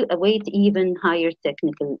still await even higher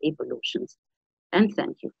technical evolutions? And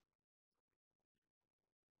thank you.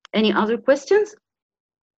 Any other questions?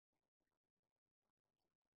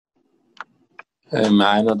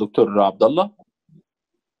 معانا دكتور عبد الله.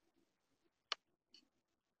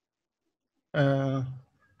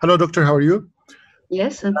 Hello, doctor. How are you?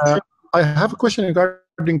 Yes. I have a question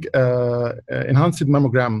regarding enhanced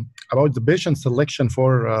mammogram about the patient selection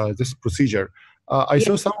for this procedure. I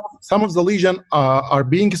saw some of the lesions are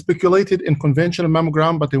being speculated in conventional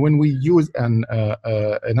mammogram, but when we use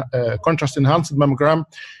a contrast enhanced mammogram,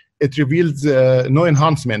 it reveals no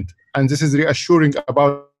enhancement, and this is reassuring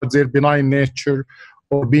about their benign nature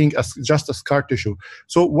or being just a scar tissue.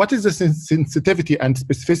 So what is the sensitivity and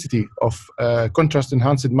specificity of contrast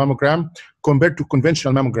enhanced mammogram compared to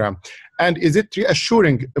conventional mammogram? And is it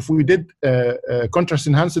reassuring if we did contrast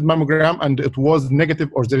enhanced mammogram and it was negative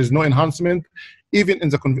or there is no enhancement, even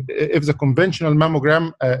in if the conventional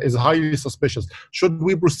mammogram is highly suspicious? Should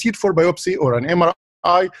we proceed for biopsy or an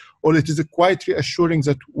MRI, or it is quite reassuring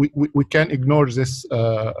that we can ignore this?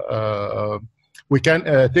 We can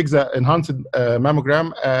take the enhanced mammogram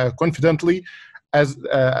confidently as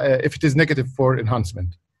if it is negative for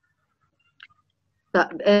enhancement.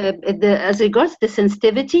 As regards the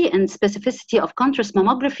sensitivity and specificity of contrast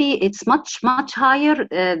mammography, it's much higher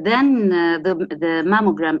than the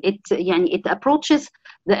mammogram. It approaches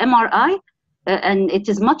the MRI, and it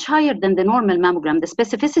is much higher than the normal mammogram. The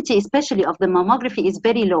specificity, especially of the mammography, is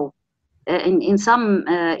very low. In some,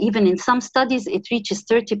 even in some studies, it reaches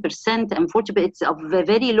 30% and 40%. It's of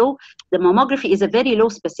very low. The mammography is a very low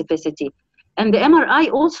specificity. And the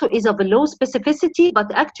MRI also is of a low specificity,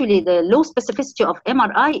 but actually the low specificity of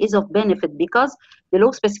MRI is of benefit, because the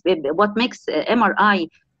low what makes MRI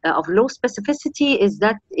of low specificity is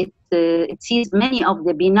that it sees many of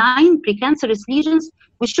the benign precancerous lesions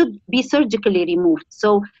which should be surgically removed.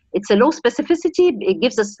 So it's a low specificity. It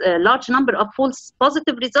gives us a large number of false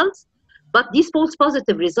positive results, but these false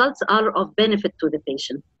positive results are of benefit to the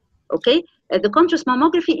patient. Okay, the contrast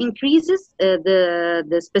mammography increases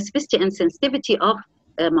the specificity and sensitivity of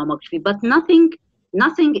mammography, but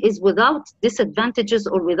nothing is without disadvantages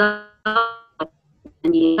or without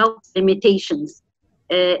any limitations.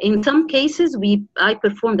 In some cases, I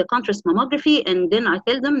perform the contrast mammography, and then I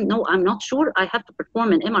tell them, no, I'm not sure, I have to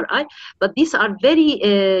perform an MRI. But these are very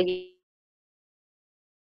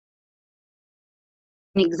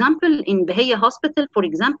an example in Bahia Hospital, for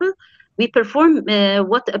example, we perform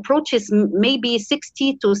what approaches maybe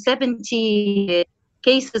 60 to 70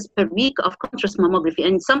 cases per week of contrast mammography,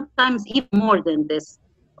 and sometimes even more than this.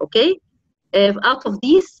 Okay, out of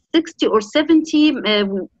these 60 or 70,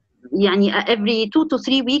 every 2 to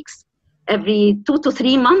 3 weeks, every 2 to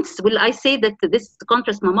 3 months, will I say that this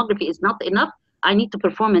contrast mammography is not enough? I need to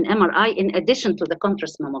perform an MRI in addition to the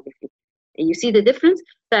contrast mammography. You see the difference?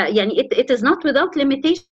 It is not without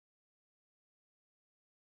limitation.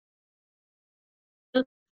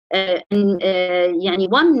 يعني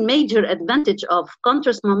one major advantage of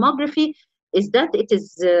contrast mammography is that it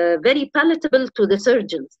is very palatable to the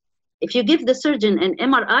surgeons. If you give the surgeon an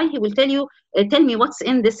MRI, he will tell you, tell me what's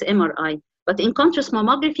in this MRI. But in contrast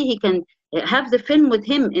mammography, he can have the film with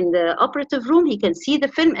him in the operative room. He can see the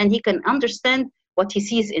film and he can understand what he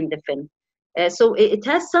sees in the film. So it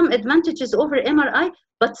has some advantages over MRI,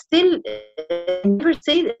 but still never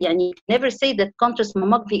say that contrast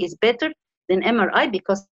mammography is better than MRI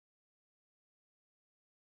because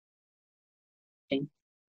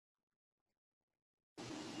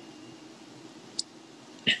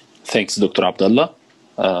Thanks دكتور عبد الله.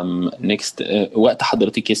 Next وقت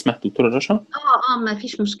حضرتك يسمح دكتورة رشا؟ ما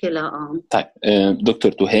فيش مشكلة. طيب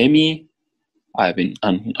دكتور تهامي I've been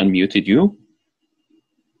unmuted you.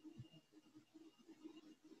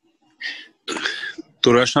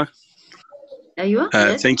 Dr. Rasha,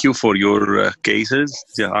 yes. thank you for your cases.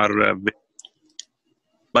 They are,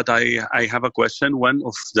 but I have a question. One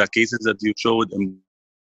of the cases that you showed in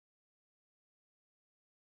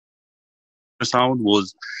ultrasound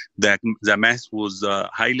was that the mass was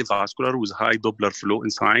highly vascular with high Doppler flow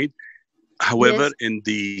inside. However, yes. in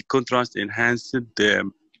the contrast enhanced,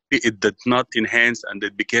 it did not enhance and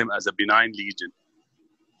it became as a benign lesion.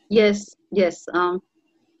 Yes, yes.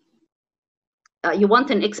 You want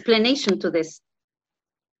an explanation to this?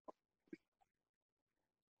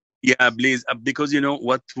 Yeah, please, because you know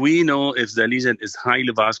what we know, if the lesion is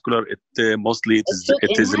highly vascular, mostly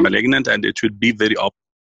it is malignant and it should be very open.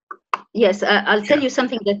 Yes, I'll tell you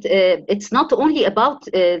something that it's not only about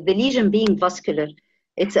the lesion being vascular.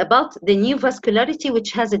 It's about the new vascularity,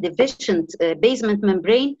 which has a deficient basement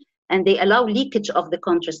membrane, and they allow leakage of the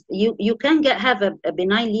contrast. You can have a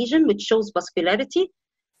benign lesion which shows vascularity,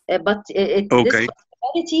 but this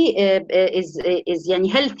vascularity is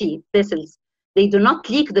healthy vessels. They do not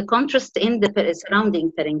leak the contrast in the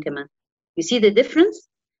surrounding parenchyma. You see the difference?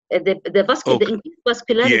 The increased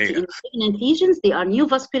vascularity in malignant lesions, they are new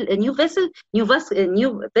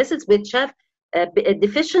vessels which have a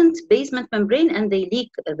deficient basement membrane and they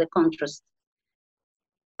leak the contrast.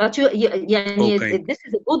 But this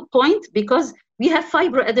is a good point because we have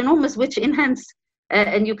fibroadenomas which enhance,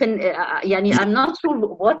 and you can. I'm not sure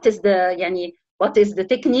what is the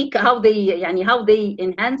technique, how they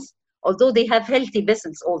enhance, although they have healthy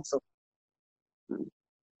vessels also.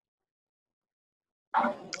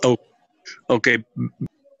 Oh, okay.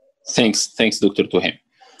 Thanks دكتور تهام.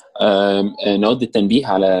 نود التنبيه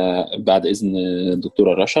على بعد إذن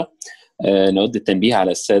الدكتورة رشا، نود التنبيه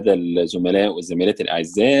على السادة الزملاء والزميلات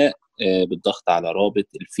الأعزاء بالضغط على رابط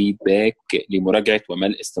الفيدباك لمراجعة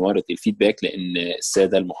وملء استمارة الفيدباك، لأن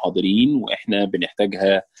السادة المحاضرين وإحنا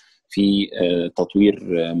بنحتاجها في تطوير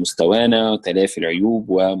مستوانا وتلافي العيوب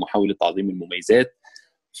ومحاولة تعظيم المميزات.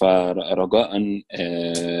 فرجاء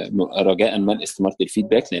ملء استمارة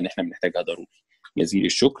الفيدباك لأن إحنا بنحتاجها ضروري. جزيل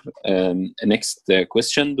الشكر. Next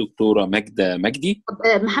question دكتورة ماجدة مجدي.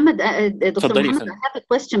 محمد دكتور محمد I have a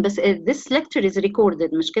question بس this lecture is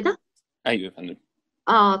recorded مش كده؟ أيوة يا فندم.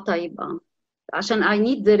 طيب عشان I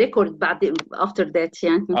need the record بعد after that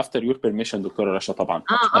يعني. After your permission دكتورة رشا طبعا.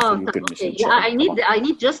 After your permission. I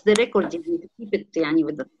need just the record to keep it يعني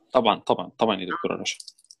with it. طبعا يا دكتورة رشا.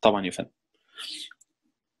 طبعا يا فندم.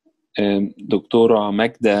 دكتورة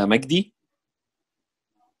ماجدة مجدي.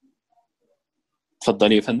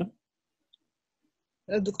 اتفضلي يا فندم.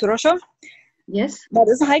 دكتور رشا. Yes. بعد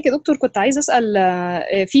إذن حضرتك يا دكتور كنت عايزة أسأل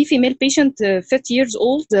في female patient 50 years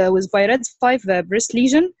old with BIRADS 5 breast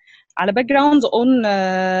lesion على background on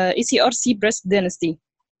ACRC breast density.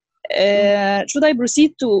 Should I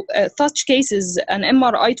proceed to such cases an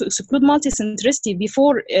MRI to exclude multicentricity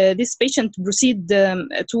before this patient proceed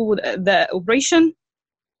to the operation?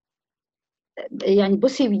 يعني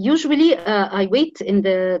بصي usually I wait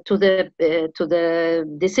to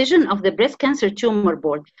the decision of the breast cancer tumor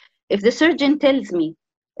board. If the surgeon tells me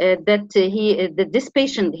that this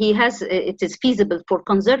patient it is feasible for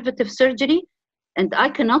conservative surgery, and I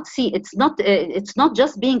cannot see it's not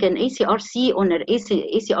just being an ACRC or an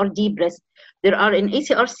ACRD breast. There are an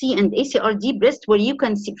ACRC and ACRD breast where you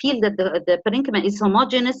can feel that the parenchyma is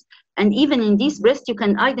homogeneous, and even in these breasts you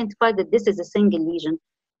can identify that this is a single lesion.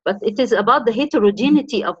 But it is about the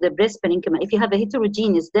heterogeneity of the breast parenchyma. If you have a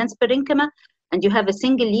heterogeneous dense parenchyma and you have a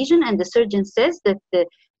single lesion and the surgeon says that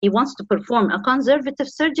he wants to perform a conservative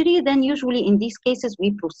surgery, then usually in these cases we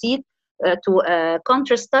proceed to a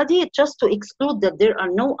contrast study just to exclude that there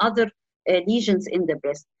are no other lesions in the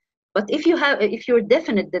breast. But if you're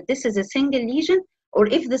definite that this is a single lesion, or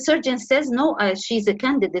if the surgeon says no, she's a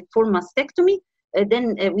candidate for mastectomy, then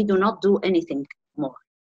we do not do anything more.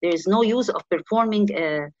 There is no use of performing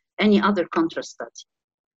any other contrast study.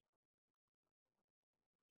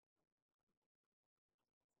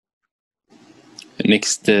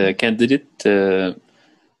 next candidate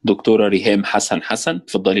دكتورة ريهام حسن.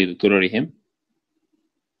 اتفضلي دكتورة ريهام.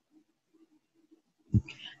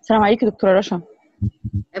 السلام عليكم دكتورة رشا.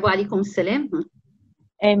 وعليكم السلام.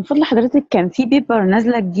 من فضل حضرتك كان في بيبر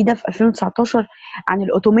نازلة جديدة في 2019 عن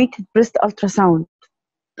الاوتوميتد بريست التراساوند.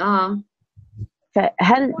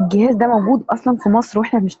 فهل الجهاز ده موجود اصلا في مصر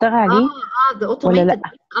واحنا بنشتغل عليه؟ The automated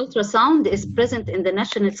ultrasound is present in the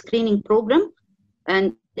national screening program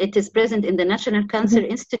and it is present in the National Cancer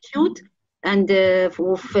Institute and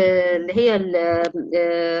وفي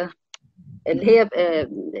اللي هي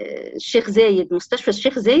الشيخ زايد، مستشفى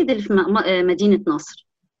الشيخ زايد اللي في مدينة نصر،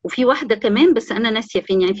 وفي واحدة كمان بس أنا ناسية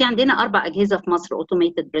فين. يعني في عندنا 4 أجهزة في مصر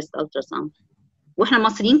automated breast ultrasound، واحنا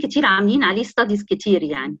مصريين كتير عاملين عليه studies كتير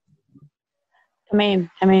يعني.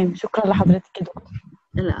 تمام شكرا لحضرتك يا دكتور.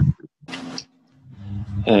 لا.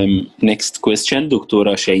 next question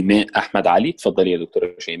دكتورة شيماء أحمد علي. اتفضلي يا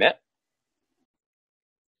دكتورة شيماء.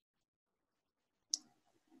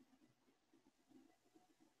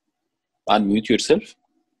 unmute yourself.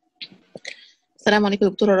 السلام عليكم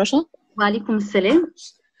دكتورة رشا. وعليكم السلام.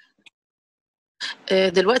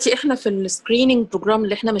 دلوقتي احنا في السكريننج بروجرام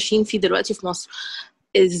اللي احنا ماشيين فيه دلوقتي في مصر،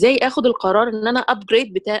 ازاي اخد القرار ان انا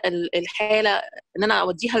ابجريد بتاع الحاله، ان انا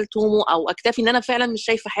اوديها لتومو او اكتفي ان انا فعلا مش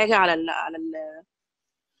شايفه حاجه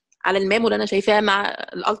على المامو اللي انا شايفاها مع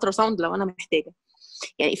الالترا ساوند لو انا محتاجه؟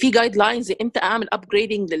 يعني في جايد لاينز امتى اعمل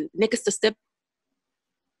ابجريدنج للنكست ستيب؟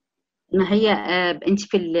 ما هي انت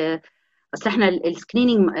في اصل احنا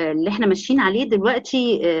السكريننج اللي احنا ماشيين عليه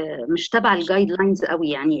دلوقتي مش تبع الجايد لاينز قوي،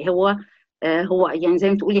 يعني هو يعني زي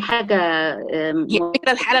ما تقولي حاجه هي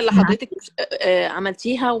فكره الحاله اللي حضرتك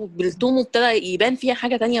عملتيها وبالتومو ابتدى يبان فيها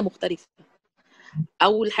حاجه ثانيه مختلفه،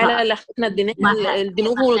 او الحاله اللي احنا اديناها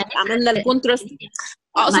الدينوفو عملنا الكونتراست.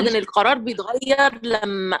 اقصد ان القرار بيتغير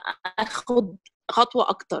لما اخد خطوه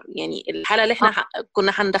اكتر، يعني الحاله اللي احنا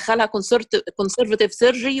كنا هندخلها كونسرفتيف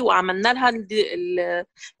سيرجري وعملنا لها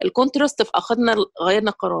الكونتراست فاخدنا غيرنا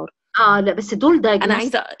القرار. لا بس دول انا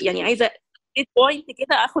عايزه بوينت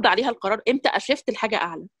كده اخد عليها القرار امتى اشفت الحاجه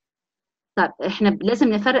اعلى. طيب احنا لازم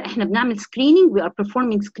نفرق، احنا بنعمل سكريننج، we are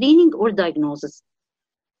performing screening or diagnosis.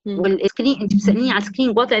 والسكرين انت بتساليني على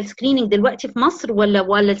سكريننج، وضع السكريننج دلوقتي في مصر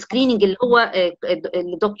ولا السكريننج اللي هو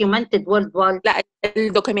documented worldwide؟ لا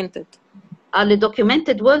الدوكيومنتد.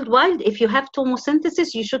 documented worldwide. If you have tomosynthesis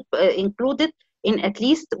you should include it in at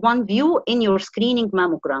least one view in your screening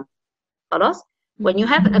mammogram. خلاص. When you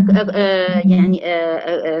have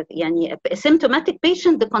a symptomatic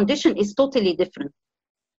patient, the condition is totally different.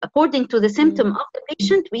 According to the symptom of the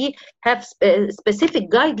patient, we have specific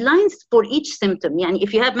guidelines for each symptom. يعني if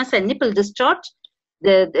you have مثلا nipple discharge,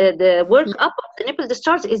 the workup of the nipple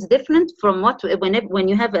discharge is different from when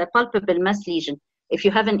you have a palpable mass lesion. If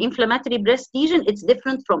you have an inflammatory breast lesion, it's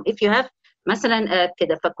different from if you have مثلا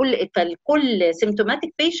كده. فكل symptomatic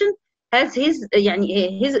patient has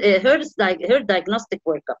her diagnostic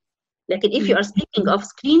workup. لكن if you are speaking of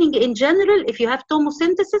screening in general, if you have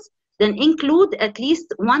tomosynthesis, then include at least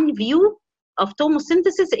one view of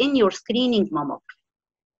tomosynthesis in your screening mammography.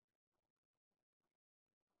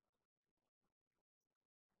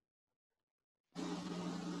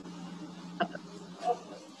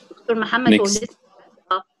 دكتور محمد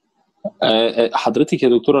حضرتك يا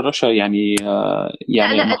دكتورة رشا يعني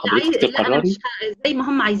لما حضرتك تقرري زي ما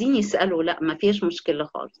هم عايزين يسألوا، لا ما فيش مشكلة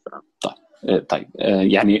خالص. طيب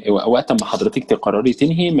يعني وقت ما حضرتك تقرري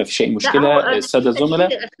تنهي ما فيش اي مشكله. الساده الزملاء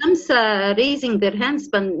 5 raising their hands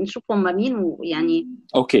بنشوف هم مين ويعني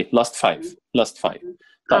اوكي last five.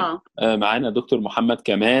 طيب معانا دكتور محمد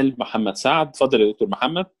كمال محمد سعد. اتفضل يا دكتور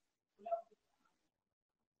محمد.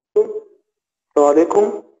 السلام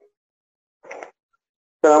عليكم.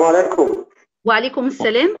 السلام عليكم. وعليكم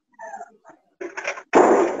السلام.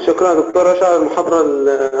 شكرا يا دكتور رشا على المحاضره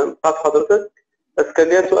بتاعت حضرتك. بس كان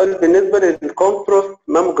ليا سؤال بالنسبه للكونتراست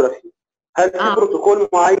ماموجرافي، هل في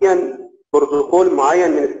بروتوكول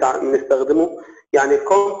معين بنستخدمه؟ يعني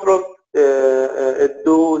الكونتراست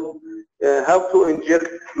الدوز هاو تو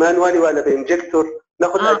انجكت مانوالي ولا بانجكتور،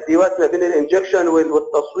 ناخد قد ايه وقت ما بين الانجكشن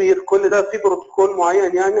والتصوير، كل ده في بروتوكول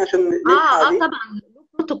معين يعني عشان نمشي عليه؟ طبعا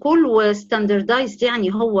بروتوكول وستاندردايزد.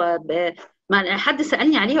 يعني هو ما حد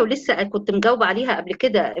سالني عليها ولسه كنت مجاوبه عليها قبل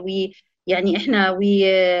كده. يعني احنا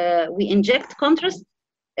we inject contrast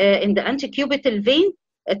in the antecubital vein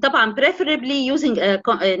طبعا preferably using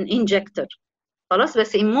an injector. خلاص.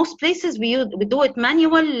 بس in most places we do it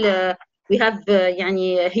manual. We have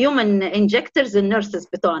يعني human injectors and nurses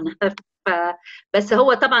بتوعنا. بس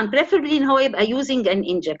هو طبعا preferably ان هو يبقى using an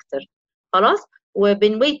injector. خلاص.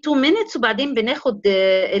 وبنويت 2 minutes وبعدين بناخد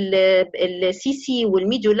السي سي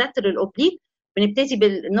والميديولاترال اوبليك بنبتدي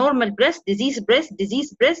بالنورمال بريست ديزيز، بريست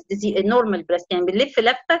ديزيز، بريست ديزيز، نورمال بريست، يعني بنلف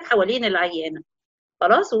لفه حوالين العيانه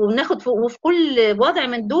خلاص، وبناخد وفي كل وضع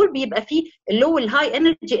من دول بيبقى فيه اللو والهاي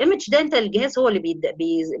انرجي ايمج، ده انت الجهاز هو اللي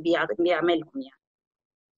بيعملهم يعني.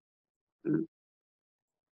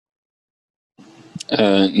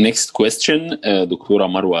 next question دكتورة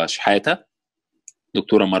مروة شحاتة.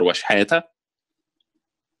 دكتورة مروة شحاتة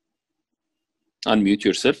unmute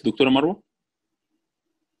yourself. دكتورة مروة.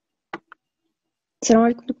 السلام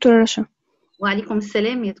عليكم دكتورة رشا. وعليكم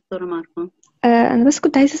السلام يا دكتورة مروة. أنا بس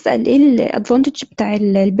كنت عايزة أسأل إيه الأدفانتج بتاع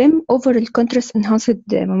البيم أوفر الكونتراست انهانسد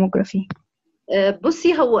ماموجرافي؟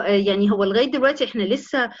 بصي هو يعني هو لغايه دلوقتي احنا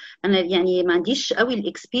لسه، انا يعني ما عنديش قوي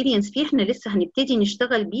الاكسبيرينس فيه، احنا لسه هنبتدي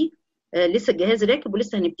نشتغل بيه، لسه الجهاز راكب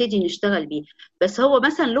ولسه هنبتدي نشتغل بيه. بس هو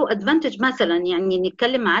مثلا له ادفانتج، مثلا يعني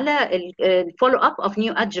نتكلم على الفولو اب اوف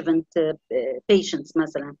نيو ادجuvant patients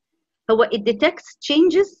مثلا. هو it detects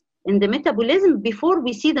changes in the metabolism before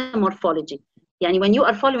we see the morphology. يعني when you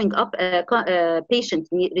are following up a patient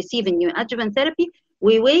receiving neoadjuvant therapy,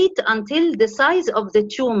 we wait until the size of the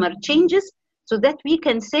tumor changes so that we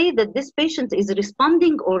can say that this patient is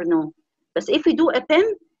responding or no. But if we do a PEM,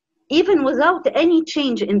 even without any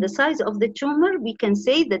change in the size of the tumor, we can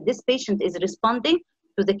say that this patient is responding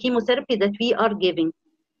to the chemotherapy that we are giving.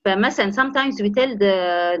 فمثلا sometimes we tell the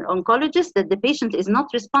oncologist that the patient is not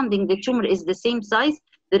responding, the tumor is the same size,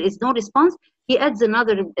 there is no response, he adds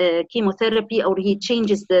another chemotherapy or he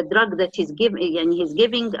changes the drug that he's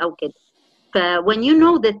giving أو كده. when you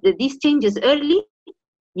know that these changes early,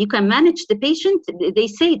 you can manage the patient. They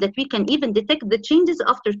say that we can even detect the changes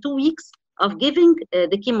after 2 weeks of giving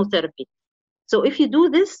the chemotherapy. So if you do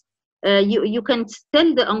this, you can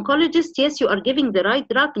tell the oncologist, yes, you are giving the right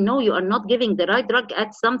drug, no, you are not giving the right drug,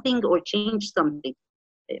 add something or change something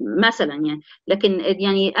مثلا يعني. لكن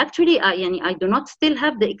يعني actually يعني I do not still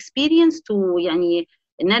have the experience to يعني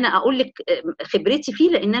ان انا اقول لك خبرتي فيه،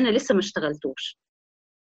 لان انا لسه ما اشتغلتوش.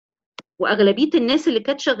 واغلبيه الناس اللي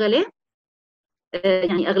كانت شغالاه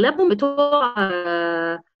يعني اغلبهم بتوع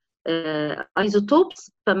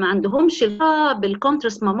ايزوتوبس، فما عندهمش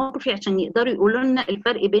بالكونتراست ماموجرافي عشان يقدروا يقولوا لنا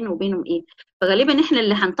الفرق بينه وبينهم ايه. فغالبا احنا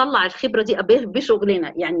اللي هنطلع الخبره دي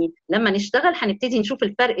بشغلنا، يعني لما نشتغل هنبتدي نشوف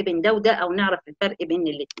الفرق بين ده وده او نعرف الفرق بين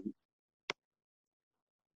الاثنين.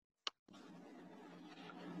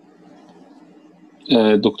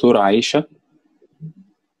 دكتورة عائشة.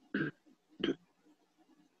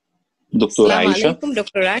 دكتورة عائشة. السلام عليكم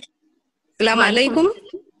دكتور عائشة. السلام عليكم.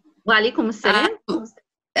 وعليكم السلام.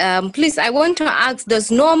 Please, I want to ask, does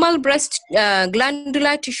normal breast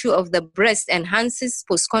glandular tissue of the breast enhances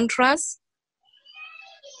post-contrast?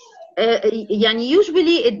 يعني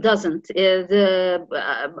usually it doesn't.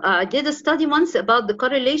 I did a study once about the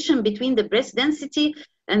correlation between the breast density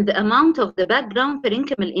and the amount of the background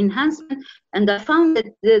parenchymal enhancement, and I found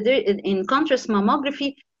that in contrast mammography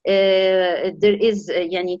there is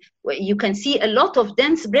يعني you can see a lot of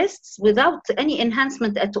dense breasts without any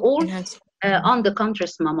enhancement at all on the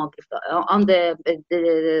contrast mammography,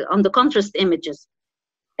 on the contrast images.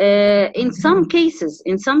 In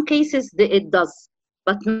some cases it does,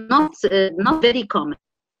 but not very common.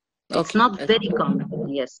 It's not very common.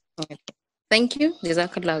 Yes. Okay. Thank you.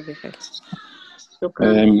 جزاك الله بخير.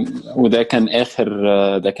 وده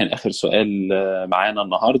كان اخر سؤال معانا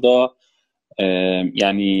النهارده.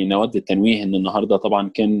 يعني نود التنويه ان النهارده طبعا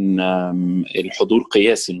كان الحضور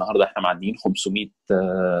قياسي. النهارده احنا معديين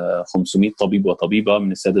 500 طبيب وطبيبه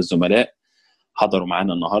من الساده الزملاء حضروا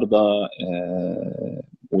معانا النهارده،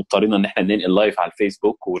 واضطرينا ان احنا ننقل لايف على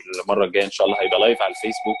الفيسبوك، والمره الجايه ان شاء الله هيبقى لايف على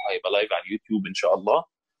الفيسبوك وهيبقى لايف على اليوتيوب ان شاء الله.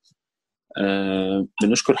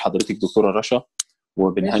 بنشكر حضرتك دكتوره رشا،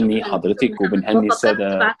 وبنهني حضرتك وبنهني الساده.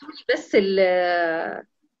 تبعتولي بس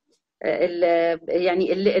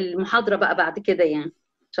يعني المحاضره بقى بعد كده يعني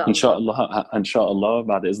ان شاء الله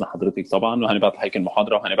بعد اذن حضرتك طبعا، وهنبعت لحضرتك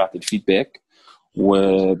المحاضره وهنبعت الفيدباك.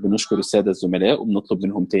 وبنشكر الساده الزملاء وبنطلب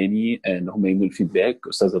منهم تاني ان هم يملوا الفيدباك.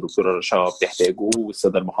 استاذه دكتوره رشا بتحتاجه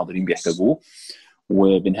والساده المحاضرين بيحتاجوه.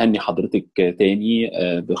 وبنهني حضرتك تاني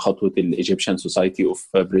بخطوه الايجيبشن سوسايتي اوف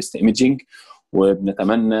بريست ايميجينج،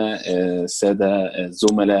 وبنتمنى الساده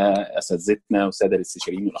الزملاء اساتذتنا والساده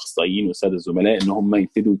الاستشاريين والاخصائيين والساده الزملاء ان هم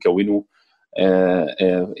يبتدوا يكونوا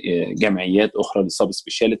جمعيات اخرى للسب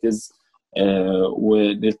سبيشاليتيز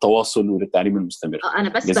وللتواصل وللتعليم المستمر. انا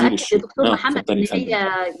بس باكد دكتور محمد ان هي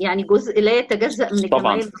يعني جزء لا يتجزأ من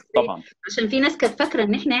الجمعيه المصريه طبعا. عشان في ناس كانت فاكره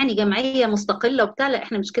ان احنا يعني جمعيه مستقله وبتاع، لا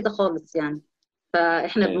احنا مش كده خالص يعني.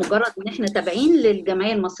 فاحنا بمجرد ان احنا تابعين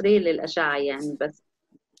للجمعيه المصريه للاشعه يعني بس.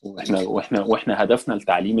 واحنا هدفنا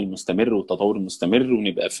التعليم المستمر والتطور المستمر،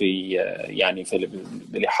 ونبقى في يعني في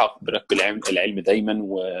الإلحاق بركب العلم دايما،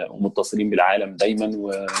 ومتصلين بالعالم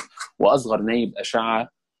دايما، واصغر نايب اشعه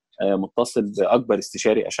متصل باكبر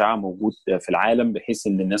استشاري اشعه موجود في العالم، بحيث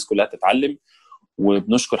ان الناس كلها تتعلم.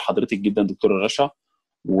 وبنشكر حضرتك جدا دكتوره رشا،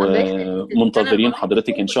 ومنتظرين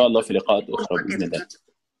حضرتك ان شاء الله في لقاءات اخرى باذن الله.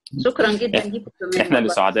 شكرا جدا ليكم كمان. احنا اللي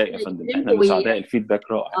سعداء يا فندم، احنا اللي سعداء.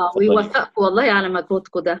 الفيدباك رائع. ويوفقكم والله على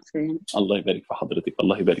مجهودكم ده. الله يبارك في حضرتك،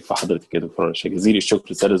 الله يبارك في حضرتك يا دكتوره رشا. جزيل الشكر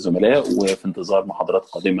للساده الزملاء، وفي انتظار محاضرات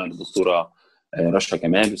قادمه للدكتوره رشا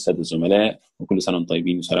كمال والساده الزملاء، وكل سنه وانتم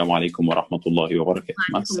طيبين، والسلام عليكم ورحمه الله وبركاته.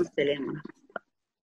 مع السلامه.